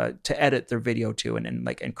sort of to edit their video to,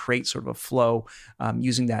 and create sort of a flow,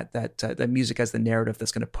 using that music as the narrative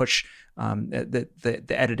that's going to push the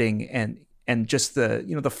editing and just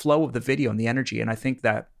the flow of the video and the energy. And I think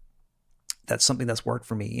that that's something that's worked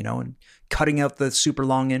for me, and cutting out the super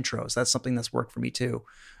long intros. That's something that's worked for me too.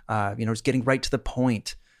 Just getting right to the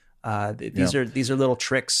point. These are little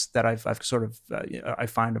tricks that I've sort of I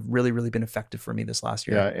find have really, really been effective for me this last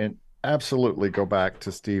year. Yeah. And absolutely go back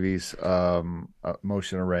to Stevie's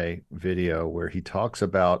Motion Array video where he talks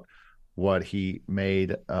about what he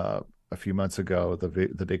made a few months ago,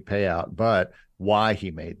 the big payout, but why he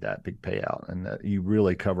made that big payout. And you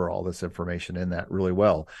really cover all this information in that really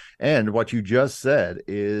well. And what you just said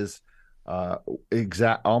is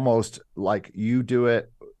almost like you do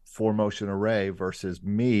it for Motion Array versus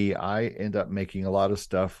me. I end up making a lot of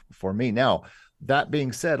stuff for me. Now, that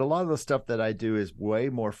being said, a lot of the stuff that I do is way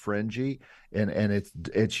more fringy, and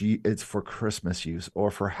it's for Christmas use, or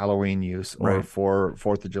for Halloween use, or Right. for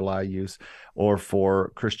 4th of July use, or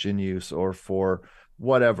for Christian use, or for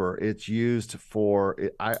whatever it's used for.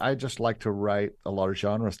 I just like to write a lot of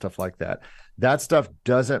genre stuff like that. That stuff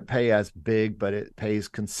doesn't pay as big, but it pays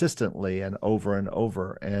consistently and over and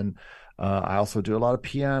over. And I also do a lot of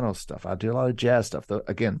piano stuff. I do a lot of jazz stuff.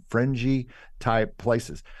 Again, fringy type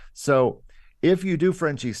places. So if you do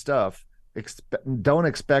fringy stuff, don't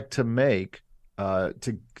expect to make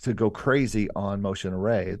to go crazy on Motion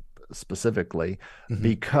Array specifically, Mm-hmm.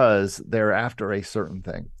 because they're after a certain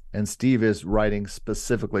thing, and Steve is writing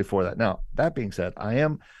specifically for that. Now, that being said, I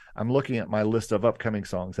am I'm looking at my list of upcoming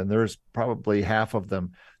songs, and there's probably half of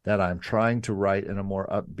them that I'm trying to write in a more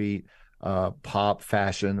upbeat pop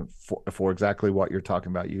fashion for exactly what you're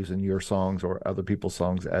talking about, using your songs or other people's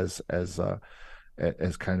songs as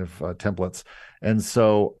kind of templates. And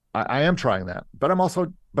so I am trying that, but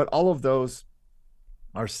but all of those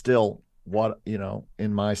are still what,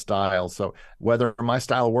 in my style. So whether my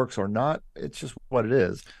style works or not, it's just what it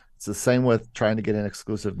is. It's the same with trying to get in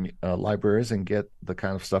exclusive libraries and get the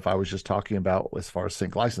kind of stuff I was just talking about as far as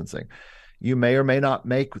sync licensing. You may or may not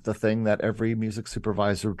make the thing that every music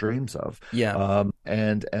supervisor dreams of. Yeah.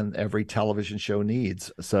 And every television show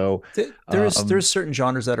needs. So there's certain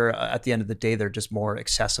genres that are, at the end of the day, they're just more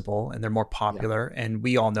accessible and they're more popular. Yeah. And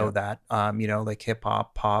we all know that, like hip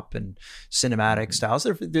hop, pop, and cinematic styles.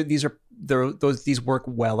 These work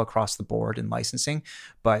well across the board in licensing.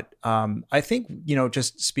 But I think,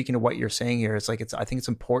 just speaking to what you're saying here, I think it's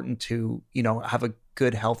important to, have a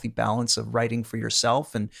good, healthy balance of writing for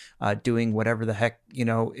yourself and doing whatever the heck,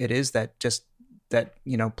 it is that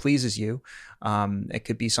pleases you. It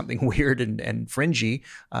could be something weird and fringy.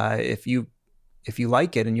 If you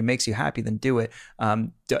like it and it makes you happy, then do it.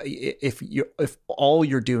 If all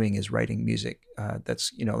you're doing is writing music,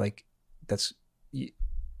 that's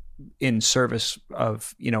in service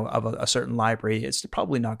of a certain library, it's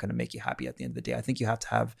probably not going to make you happy at the end of the day. I think you have to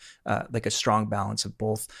have like a strong balance of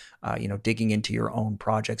both, digging into your own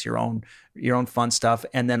projects, your own fun stuff,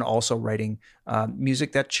 and then also writing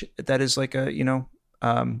music that is like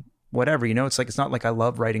whatever, it's not like I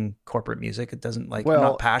love writing corporate music. It doesn't I'm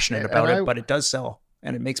not passionate about it, but it does sell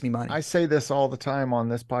and it makes me money. I say this all the time on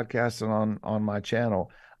this podcast and on my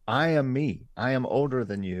channel. I am me. I am older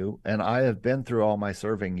than you, and I have been through all my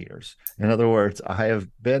serving years. In other words, I have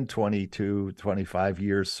been 22, 25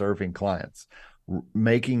 years serving clients,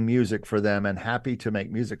 making music for them, and happy to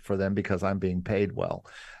make music for them because I'm being paid well.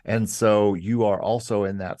 And so you are also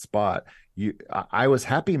in that spot. I was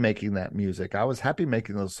happy making that music. I was happy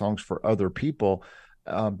making those songs for other people.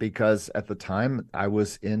 Because at the time I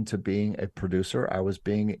was into being a producer. I was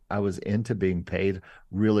into being paid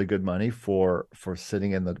really good money for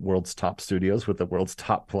sitting in the world's top studios with the world's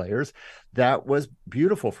top players. That was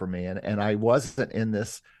beautiful for me. And I wasn't in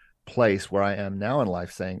this place where I am now in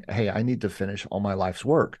life saying, hey, I need to finish all my life's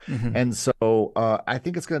work. Mm-hmm. And so I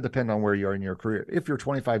think it's going to depend on where you are in your career. If you're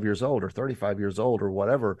 25 years old or 35 years old or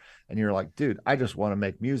whatever, and you're like, dude, I just want to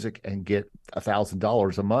make music and get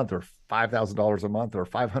 $1,000 a month or $5,000 a month or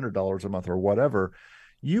 $500 a month or whatever,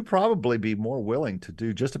 you probably be more willing to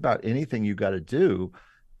do just about anything you got to do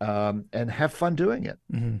and have fun doing it.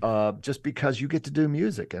 Mm-hmm. Just because you get to do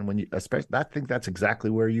music. And when you, especially, I think that's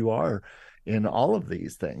exactly where you are in all of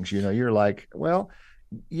these things. You're like, well,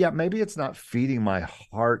 yeah, maybe it's not feeding my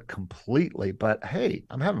heart completely, but hey,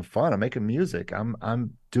 I'm having fun. I'm making music.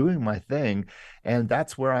 I'm doing my thing. And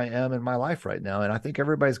that's where I am in my life right now. And I think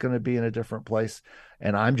everybody's going to be in a different place.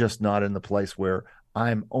 And I'm just not in the place where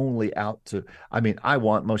I'm only out to, I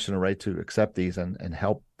want Motion Array to accept these and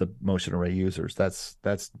help the Motion Array users.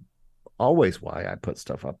 That's always why I put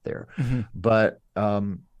stuff up there. Mm-hmm. But,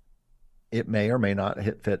 it may or may not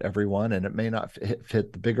fit everyone, and it may not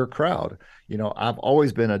fit the bigger crowd. I've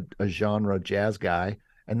always been a genre jazz guy,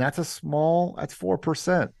 and that's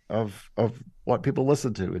 4% of what people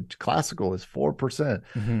listen to. Classical is 4%.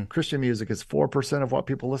 Mm-hmm. Christian music is 4% of what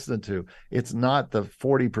people listen to. It's not the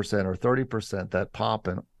 40% or 30% that pop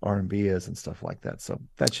and R&B is and stuff like that. So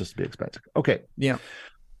that's just to be expected. Okay. Yeah.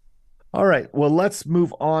 All right. Well, let's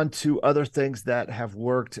move on to other things that have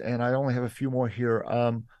worked, and I only have a few more here.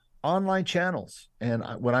 Online channels. And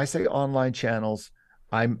when I say online channels,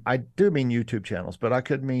 I do mean YouTube channels, but I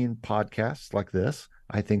could mean podcasts like this.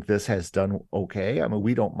 I think this has done okay.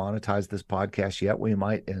 We don't monetize this podcast yet. We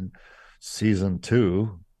might in season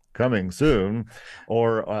 2 coming soon,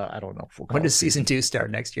 or I don't know. When does season 2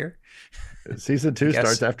 start? Next year? Season 2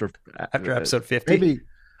 starts after episode 50. Maybe.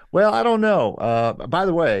 Well, I don't know. By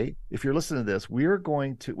the way, if you're listening to this, we've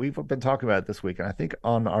been talking about it this week. And I think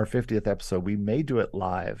on our 50th episode, we may do it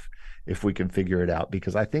live if we can figure it out,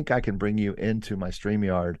 because I think I can bring you into my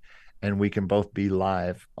StreamYard and we can both be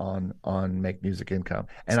live on Make Music Income.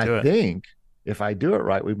 And I think if I do it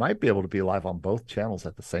right, we might be able to be live on both channels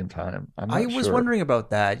at the same time. I was wondering about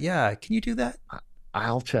that. Yeah. Can you do that?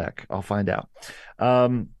 I'll check. I'll find out.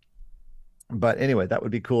 But anyway, that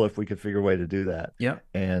would be cool if we could figure a way to do that. Yeah.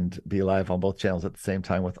 And be live on both channels at the same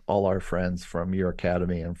time with all our friends from your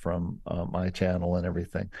academy and from my channel and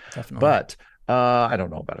everything. Definitely. But I don't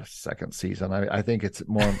know about a second season. I think it's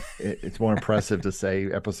more impressive to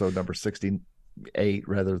say episode number 68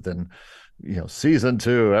 rather than season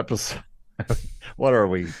 2 episode What are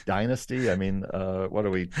we, Dynasty? I mean, what are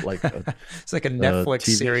we, like It's like a a Netflix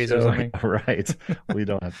TV series or show? something. Right. We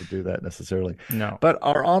don't have to do that necessarily. No. But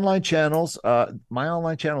our online channels, my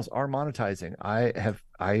online channels are monetizing.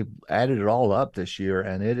 I added it all up this year,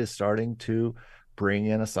 and it is starting to bring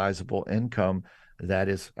in a sizable income that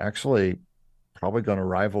is actually probably going to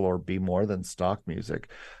rival or be more than stock music,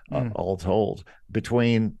 Mm. all told.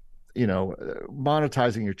 Between,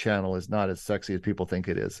 monetizing your channel is not as sexy as people think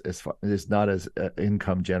it is. It's not as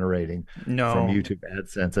income generating from No, YouTube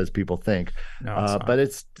AdSense as people think, no, it's not. but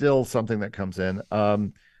it's still something that comes in.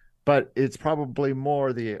 But it's probably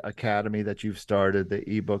more the academy that you've started, the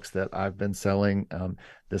ebooks that I've been selling,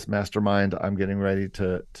 this mastermind I'm getting ready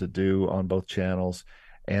to do on both channels,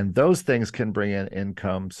 and those things can bring in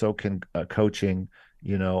income. So can coaching,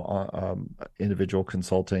 individual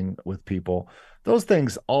consulting with people. Those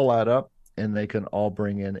things all add up, and they can all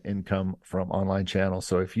bring in income from online channels.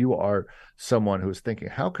 So if you are someone who's thinking,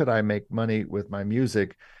 how could I make money with my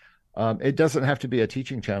music? It doesn't have to be a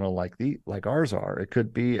teaching channel like ours are. It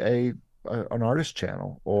could be an artist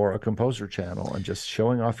channel or a composer channel, and just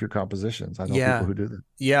showing off your compositions. I know people Yeah. who do that.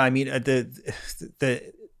 Yeah. I mean,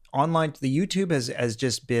 the online, the YouTube has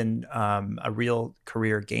just been a real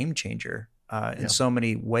career game changer in Yeah. so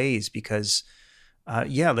many ways because,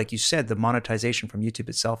 yeah, like you said, the monetization from YouTube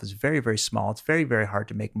itself is very, very small. It's very, very hard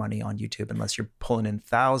to make money on YouTube unless you're pulling in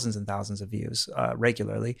thousands and thousands of views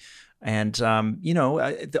regularly. And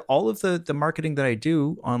all of the marketing that I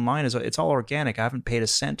do online it's all organic. I haven't paid a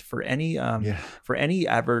cent for any Yeah.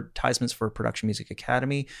 advertisements for Production Music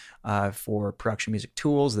Academy, for Production Music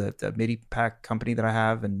Tools, the MIDI pack company that I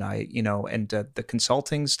have, and the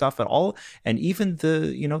consulting stuff at all, and even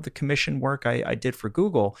the commission work I did for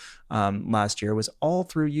Google last year was all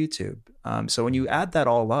through YouTube. So when you add that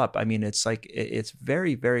all up, I mean, it's like it's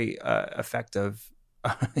very, very effective.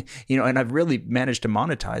 And I've really managed to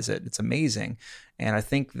monetize it. It's amazing. And I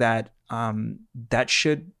think that that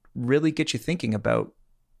should really get you thinking about,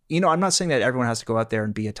 I'm not saying that everyone has to go out there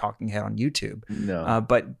and be a talking head on YouTube, No.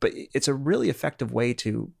 but it's a really effective way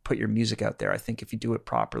to put your music out there, I think, if you do it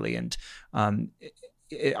properly. And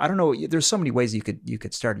I don't know, there's so many ways you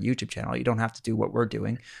could start a YouTube channel. You don't have to do what we're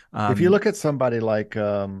doing. If you look at somebody like,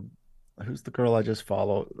 who's the girl I just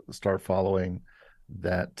start following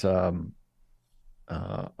that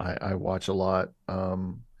I watch a lot.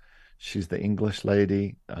 She's the English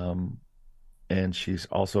lady, and she's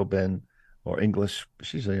also been, or English,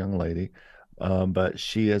 she's a young lady, but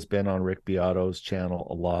she has been on Rick Beato's channel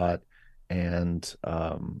a lot, and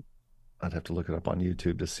I'd have to look it up on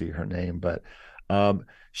YouTube to see her name, but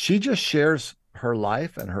she just shares her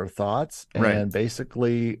life and her thoughts, Right. and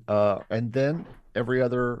basically, and then every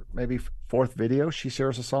other, maybe fourth video, she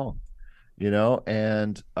shares a song,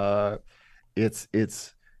 and it's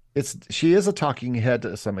she is a talking head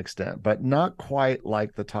to some extent, but not quite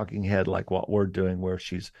like the talking head like what we're doing, where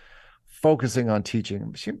she's focusing on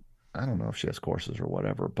teaching. I don't know if she has courses or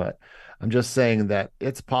whatever, but I'm just saying that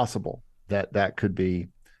it's possible that could be.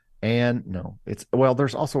 And no,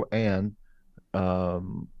 there's also Anne.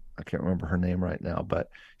 I can't remember her name right now, but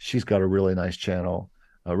she's got a really nice channel.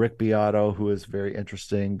 Rick Beato, who is a very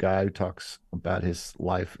interesting guy who talks about his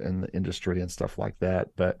life in the industry and stuff like that.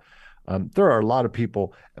 But there are a lot of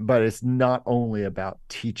people, but it's not only about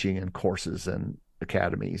teaching and courses and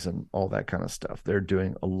academies and all that kind of stuff. They're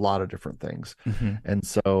doing a lot of different things. Mm-hmm. And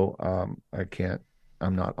so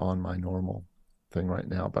I'm not on my normal thing right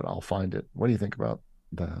now, but I'll find it. What do you think about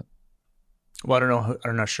that? Well, I don't know.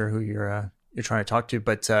 I'm not sure who you're trying to talk to,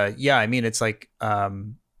 but yeah, I mean, it's like,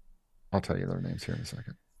 I'll tell you their names here in a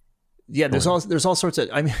second. yeah, there's all sorts of,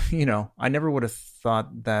 I mean, I never would have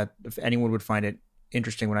thought that if anyone would find it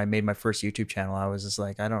interesting when I made my first YouTube channel. I was just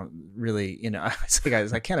like, I don't really, I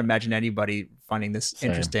can't imagine anybody finding this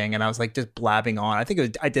Same. interesting. And I was like, just blabbing on. I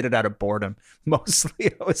think I did it out of boredom.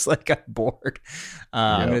 Mostly I was like, I'm bored.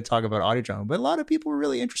 I'm going to talk about audio drama, but a lot of people were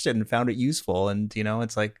really interested and found it useful. And,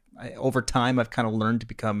 it's like over time, I've kind of learned to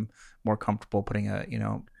become more comfortable putting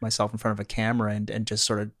myself in front of a camera and just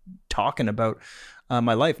sort of talking about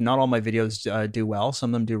my life. Not all my videos do well.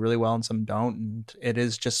 Some of them do really well and some don't. And it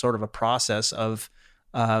is just sort of a process of,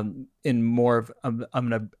 in more of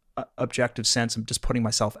an objective sense, I'm just putting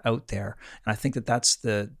myself out there. And I think that that's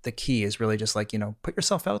the key, is really just like, put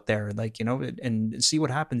yourself out there, like, and see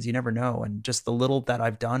what happens. You never know. And just the little that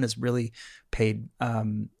I've done has really paid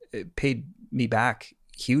me back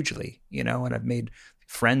hugely, and I've made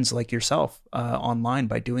friends like yourself online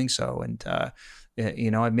by doing so. And,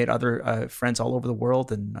 I've made other friends all over the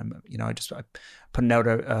world, and I'm putting out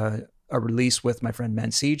a release with my friend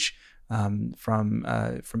Mansij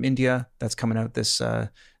from India that's coming out this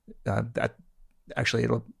that actually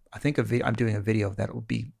I think I'm doing a video that will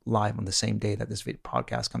be live on the same day that this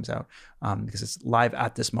podcast comes out, because it's live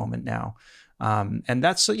at this moment now. And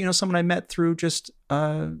that's, someone I met through just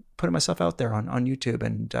putting myself out there on YouTube,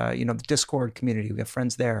 and the Discord community. We have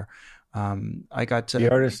friends there. I got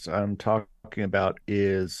the artist I'm talking about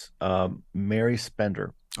is Mary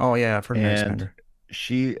Spender. Oh yeah, I've heard of Mary Spender.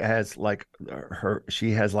 She has like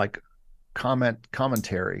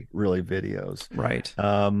commentary really videos, right,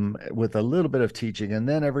 with a little bit of teaching, and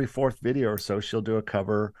then every fourth video or so she'll do a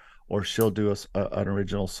cover, or she'll do an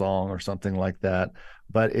original song or something like that.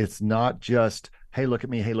 But it's not just, hey, look at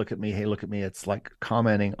me, hey, look at me, hey, look at me. It's like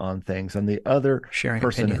commenting on things. And the other sharing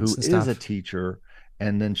person who is a teacher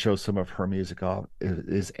and then shows some of her music off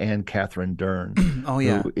is Anne Catherine Dern. Oh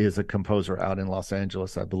yeah, who is a composer out in Los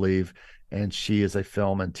Angeles, I believe, and she is a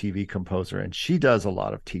film and TV composer, and she does a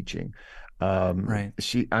lot of teaching. Right.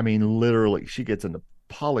 Literally, she gets into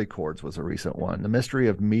polychords was a recent one. The mystery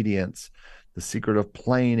of mediance, the secret of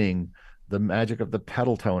planing, the magic of the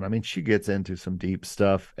pedal tone. I mean, she gets into some deep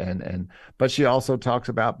stuff, but she also talks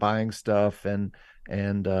about buying stuff and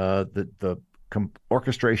the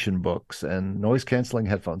orchestration books and noise canceling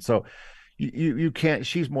headphones. So you can't,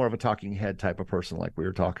 she's more of a talking head type of person like we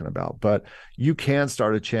were talking about, but you can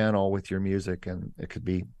start a channel with your music, and it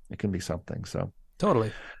can be something. So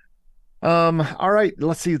totally. All right,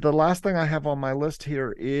 let's see. The last thing I have on my list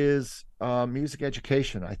here is music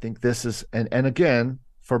education. I think this is, and again,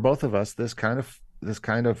 for both of us, this kind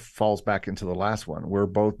of falls back into the last one. We're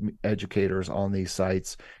both educators on these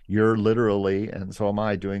sites. You're literally, and so am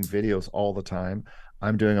I, doing videos all the time.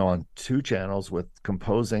 I'm doing on 2 channels with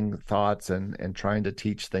composing thoughts and trying to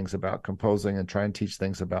teach things about composing and trying to teach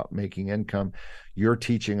things about making income. You're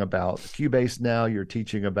teaching about Cubase now. You're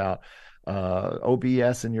teaching about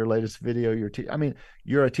OBS in your latest video.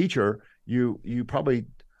 You're a teacher. You probably,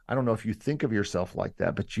 I don't know if you think of yourself like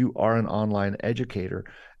that, but you are an online educator,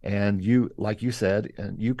 and you, like you said,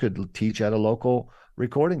 and you could teach at a local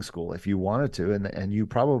recording school if you wanted to, and you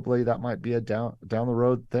probably, that might be a down the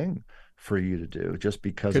road thing for you to do, just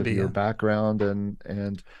because of your background.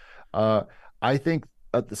 And I think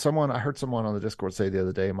I heard someone on the Discord say the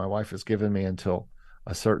other day, my wife has given me until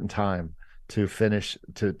a certain time to finish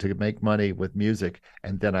to make money with music,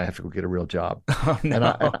 and then I have to go get a real job. Oh,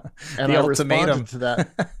 no. And I responded to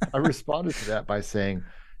that. I responded to that by saying,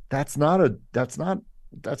 that's not a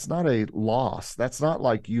loss. That's not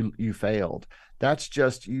like you failed. That's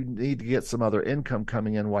just, you need to get some other income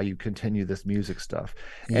coming in while you continue this music stuff.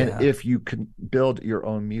 Yeah. And if you can build your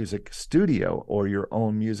own music studio or your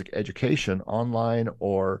own music education online,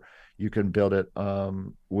 or you can build it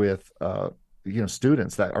with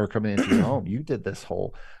students that are coming into your home. You did this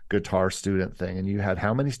whole guitar student thing, and you had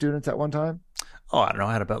how many students at one time? Oh, I don't know.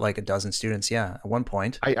 I had about like a dozen students. Yeah. At one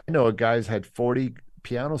point, I know a guy's had 40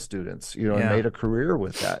 piano students, and made a career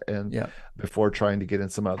with that. And before trying to get in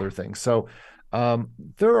some other things. So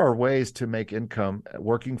there are ways to make income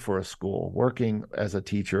working for a school, working as a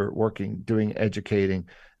teacher, doing educating,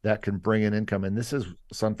 that can bring in income. And this is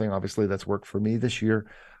something obviously that's worked for me this year.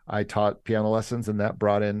 I taught piano lessons, and that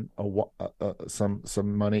brought in some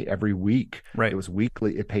money every week. Right. It was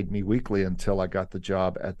weekly. It paid me weekly until I got the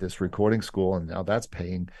job at this recording school, and now that's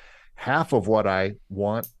paying half of what I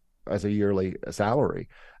want as a yearly salary.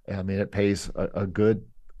 I mean, it pays a good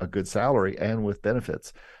salary and with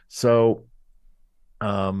benefits. So,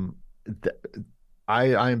 I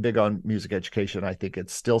am big on music education. I think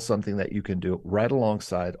it's still something that you can do right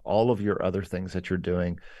alongside all of your other things that you're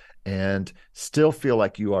doing, and still feel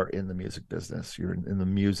like you are in the music business. You're in the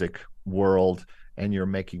music world, and you're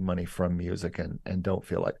making money from music, and don't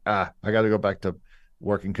feel like, I got to go back to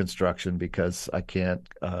working construction because I can't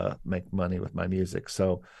make money with my music.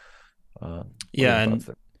 So, you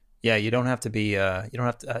don't have to be,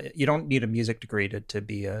 you don't need a music degree to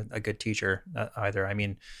be a good teacher either. I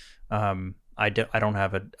mean, I don't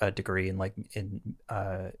have a degree in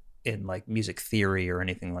like music theory or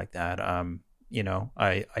anything like that.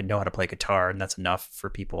 I know how to play guitar, and that's enough for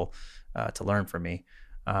people to learn from me.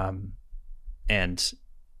 And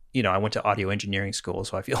I went to audio engineering school,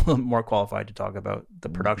 so I feel a little more qualified to talk about the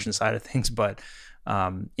production side of things. But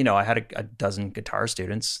I had a dozen guitar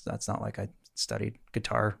students. That's not like I studied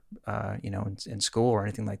guitar, in school or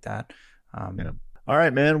anything like that. All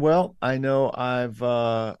right, man. Well, I know I've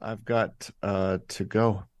got to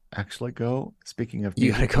go. Actually, go. Speaking of,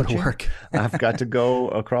 you got to go to work. I've got to go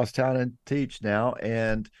across town and teach now,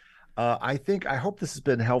 and I hope this has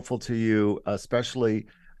been helpful to you, especially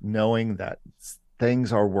knowing that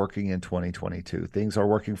things are working in 2022. Things are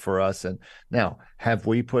working for us. And now, have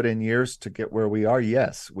we put in years to get where we are?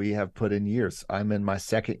 Yes, we have put in years. I'm in my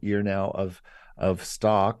second year now of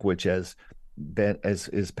stock, which has been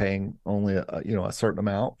is paying only a certain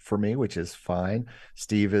amount for me, which is fine.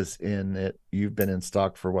 Steve is in it. You've been in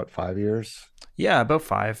stock for what, 5 years? Yeah, about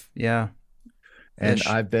 5. Yeah. And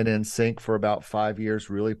I've been in sync for about 5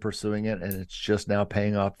 years, really pursuing it, and it's just now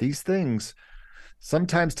paying off. These things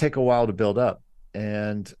sometimes take a while to build up.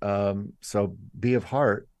 And so be of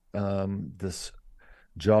heart this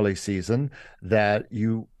jolly season that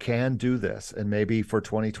you can do this. And maybe for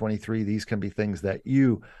 2023, these can be things that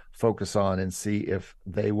you focus on and see if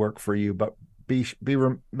they work for you. But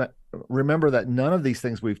remember that none of these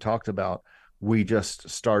things we've talked about, we just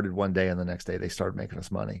started one day and the next day they started making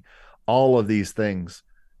us money. All of these things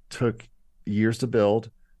took years to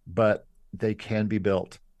build, but they can be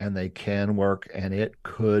built and they can work, and it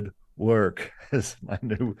could work is my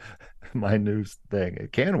new thing.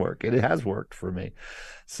 It can work. It has worked for me.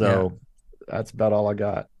 So that's about all I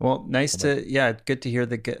got. Well, good to hear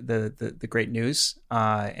the great news,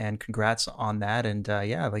 and congrats on that. And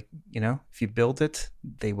if you build it,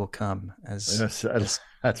 they will come, as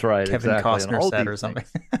that's right. Kevin Costner said, or something.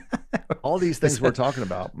 All these things we're talking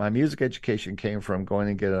about. My music education came from going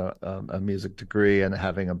and get a music degree and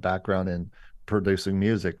having a background in producing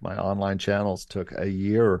music. My online channels took a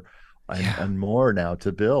year and more now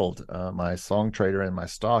to build. My Song Trader and my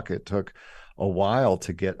stock, it took a while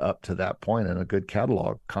to get up to that point, and a good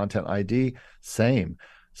catalog. Content ID, same.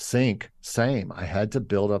 Sync, same. I had to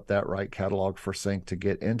build up that right catalog for Sync to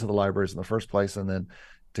get into the libraries in the first place, and then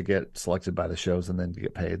to get selected by the shows, and then to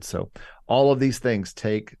get paid. So all of these things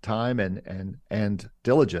take time and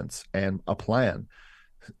diligence and a plan.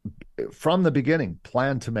 From the beginning,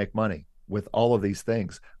 plan to make money with all of these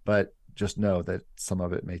things, but just know that some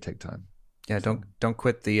of it may take time. Yeah, don't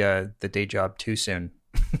quit the day job too soon.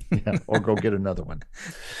 Yeah, or go get another one.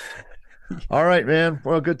 All right, man.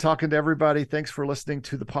 Well, good talking to everybody. Thanks for listening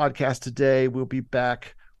to the podcast today. We'll be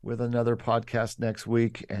back with another podcast next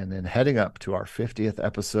week, and then heading up to our 50th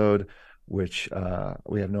episode, which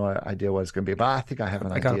we have no idea what it's going to be, but I think I have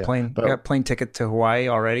an idea. I got a plane ticket to Hawaii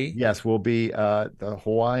already. Yes, we'll be the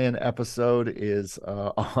Hawaiian episode is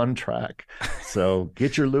on track. So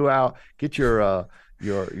get your luau, get your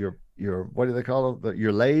what do they call it?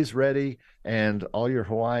 Your leis ready, and all your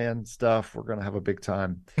Hawaiian stuff. We're going to have a big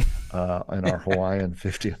time in our Hawaiian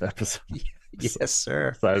 50th episode. Yes, sir.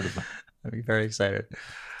 Excited about it. I'll be very excited.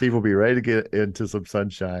 Steve will be ready to get into some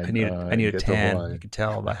sunshine. I need a tan. You can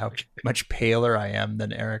tell by how much paler I am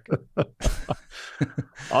than Eric.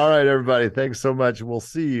 All right, everybody. Thanks so much. We'll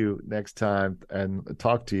see you next time and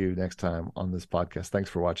talk to you next time on this podcast. Thanks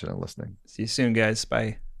for watching and listening. See you soon, guys.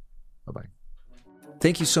 Bye. Bye-bye.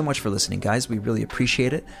 Thank you so much for listening, guys. We really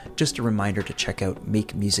appreciate it. Just a reminder to check out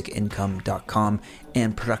makemusicincome.com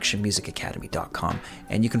and productionmusicacademy.com.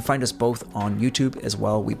 And you can find us both on YouTube as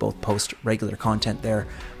well. We both post regular content there.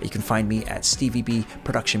 You can find me at Stevie B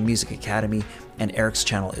Production Music Academy, and Eric's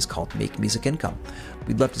channel is called Make Music Income.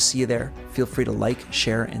 We'd love to see you there. Feel free to like,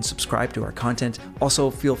 share, and subscribe to our content. Also,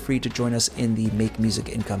 feel free to join us in the Make Music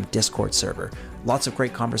Income Discord server. Lots of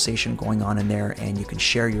great conversation going on in there, and you can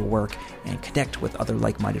share your work and connect with other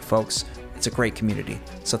like-minded folks. It's a great community.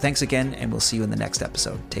 So thanks again, and we'll see you in the next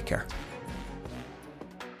episode. Take care.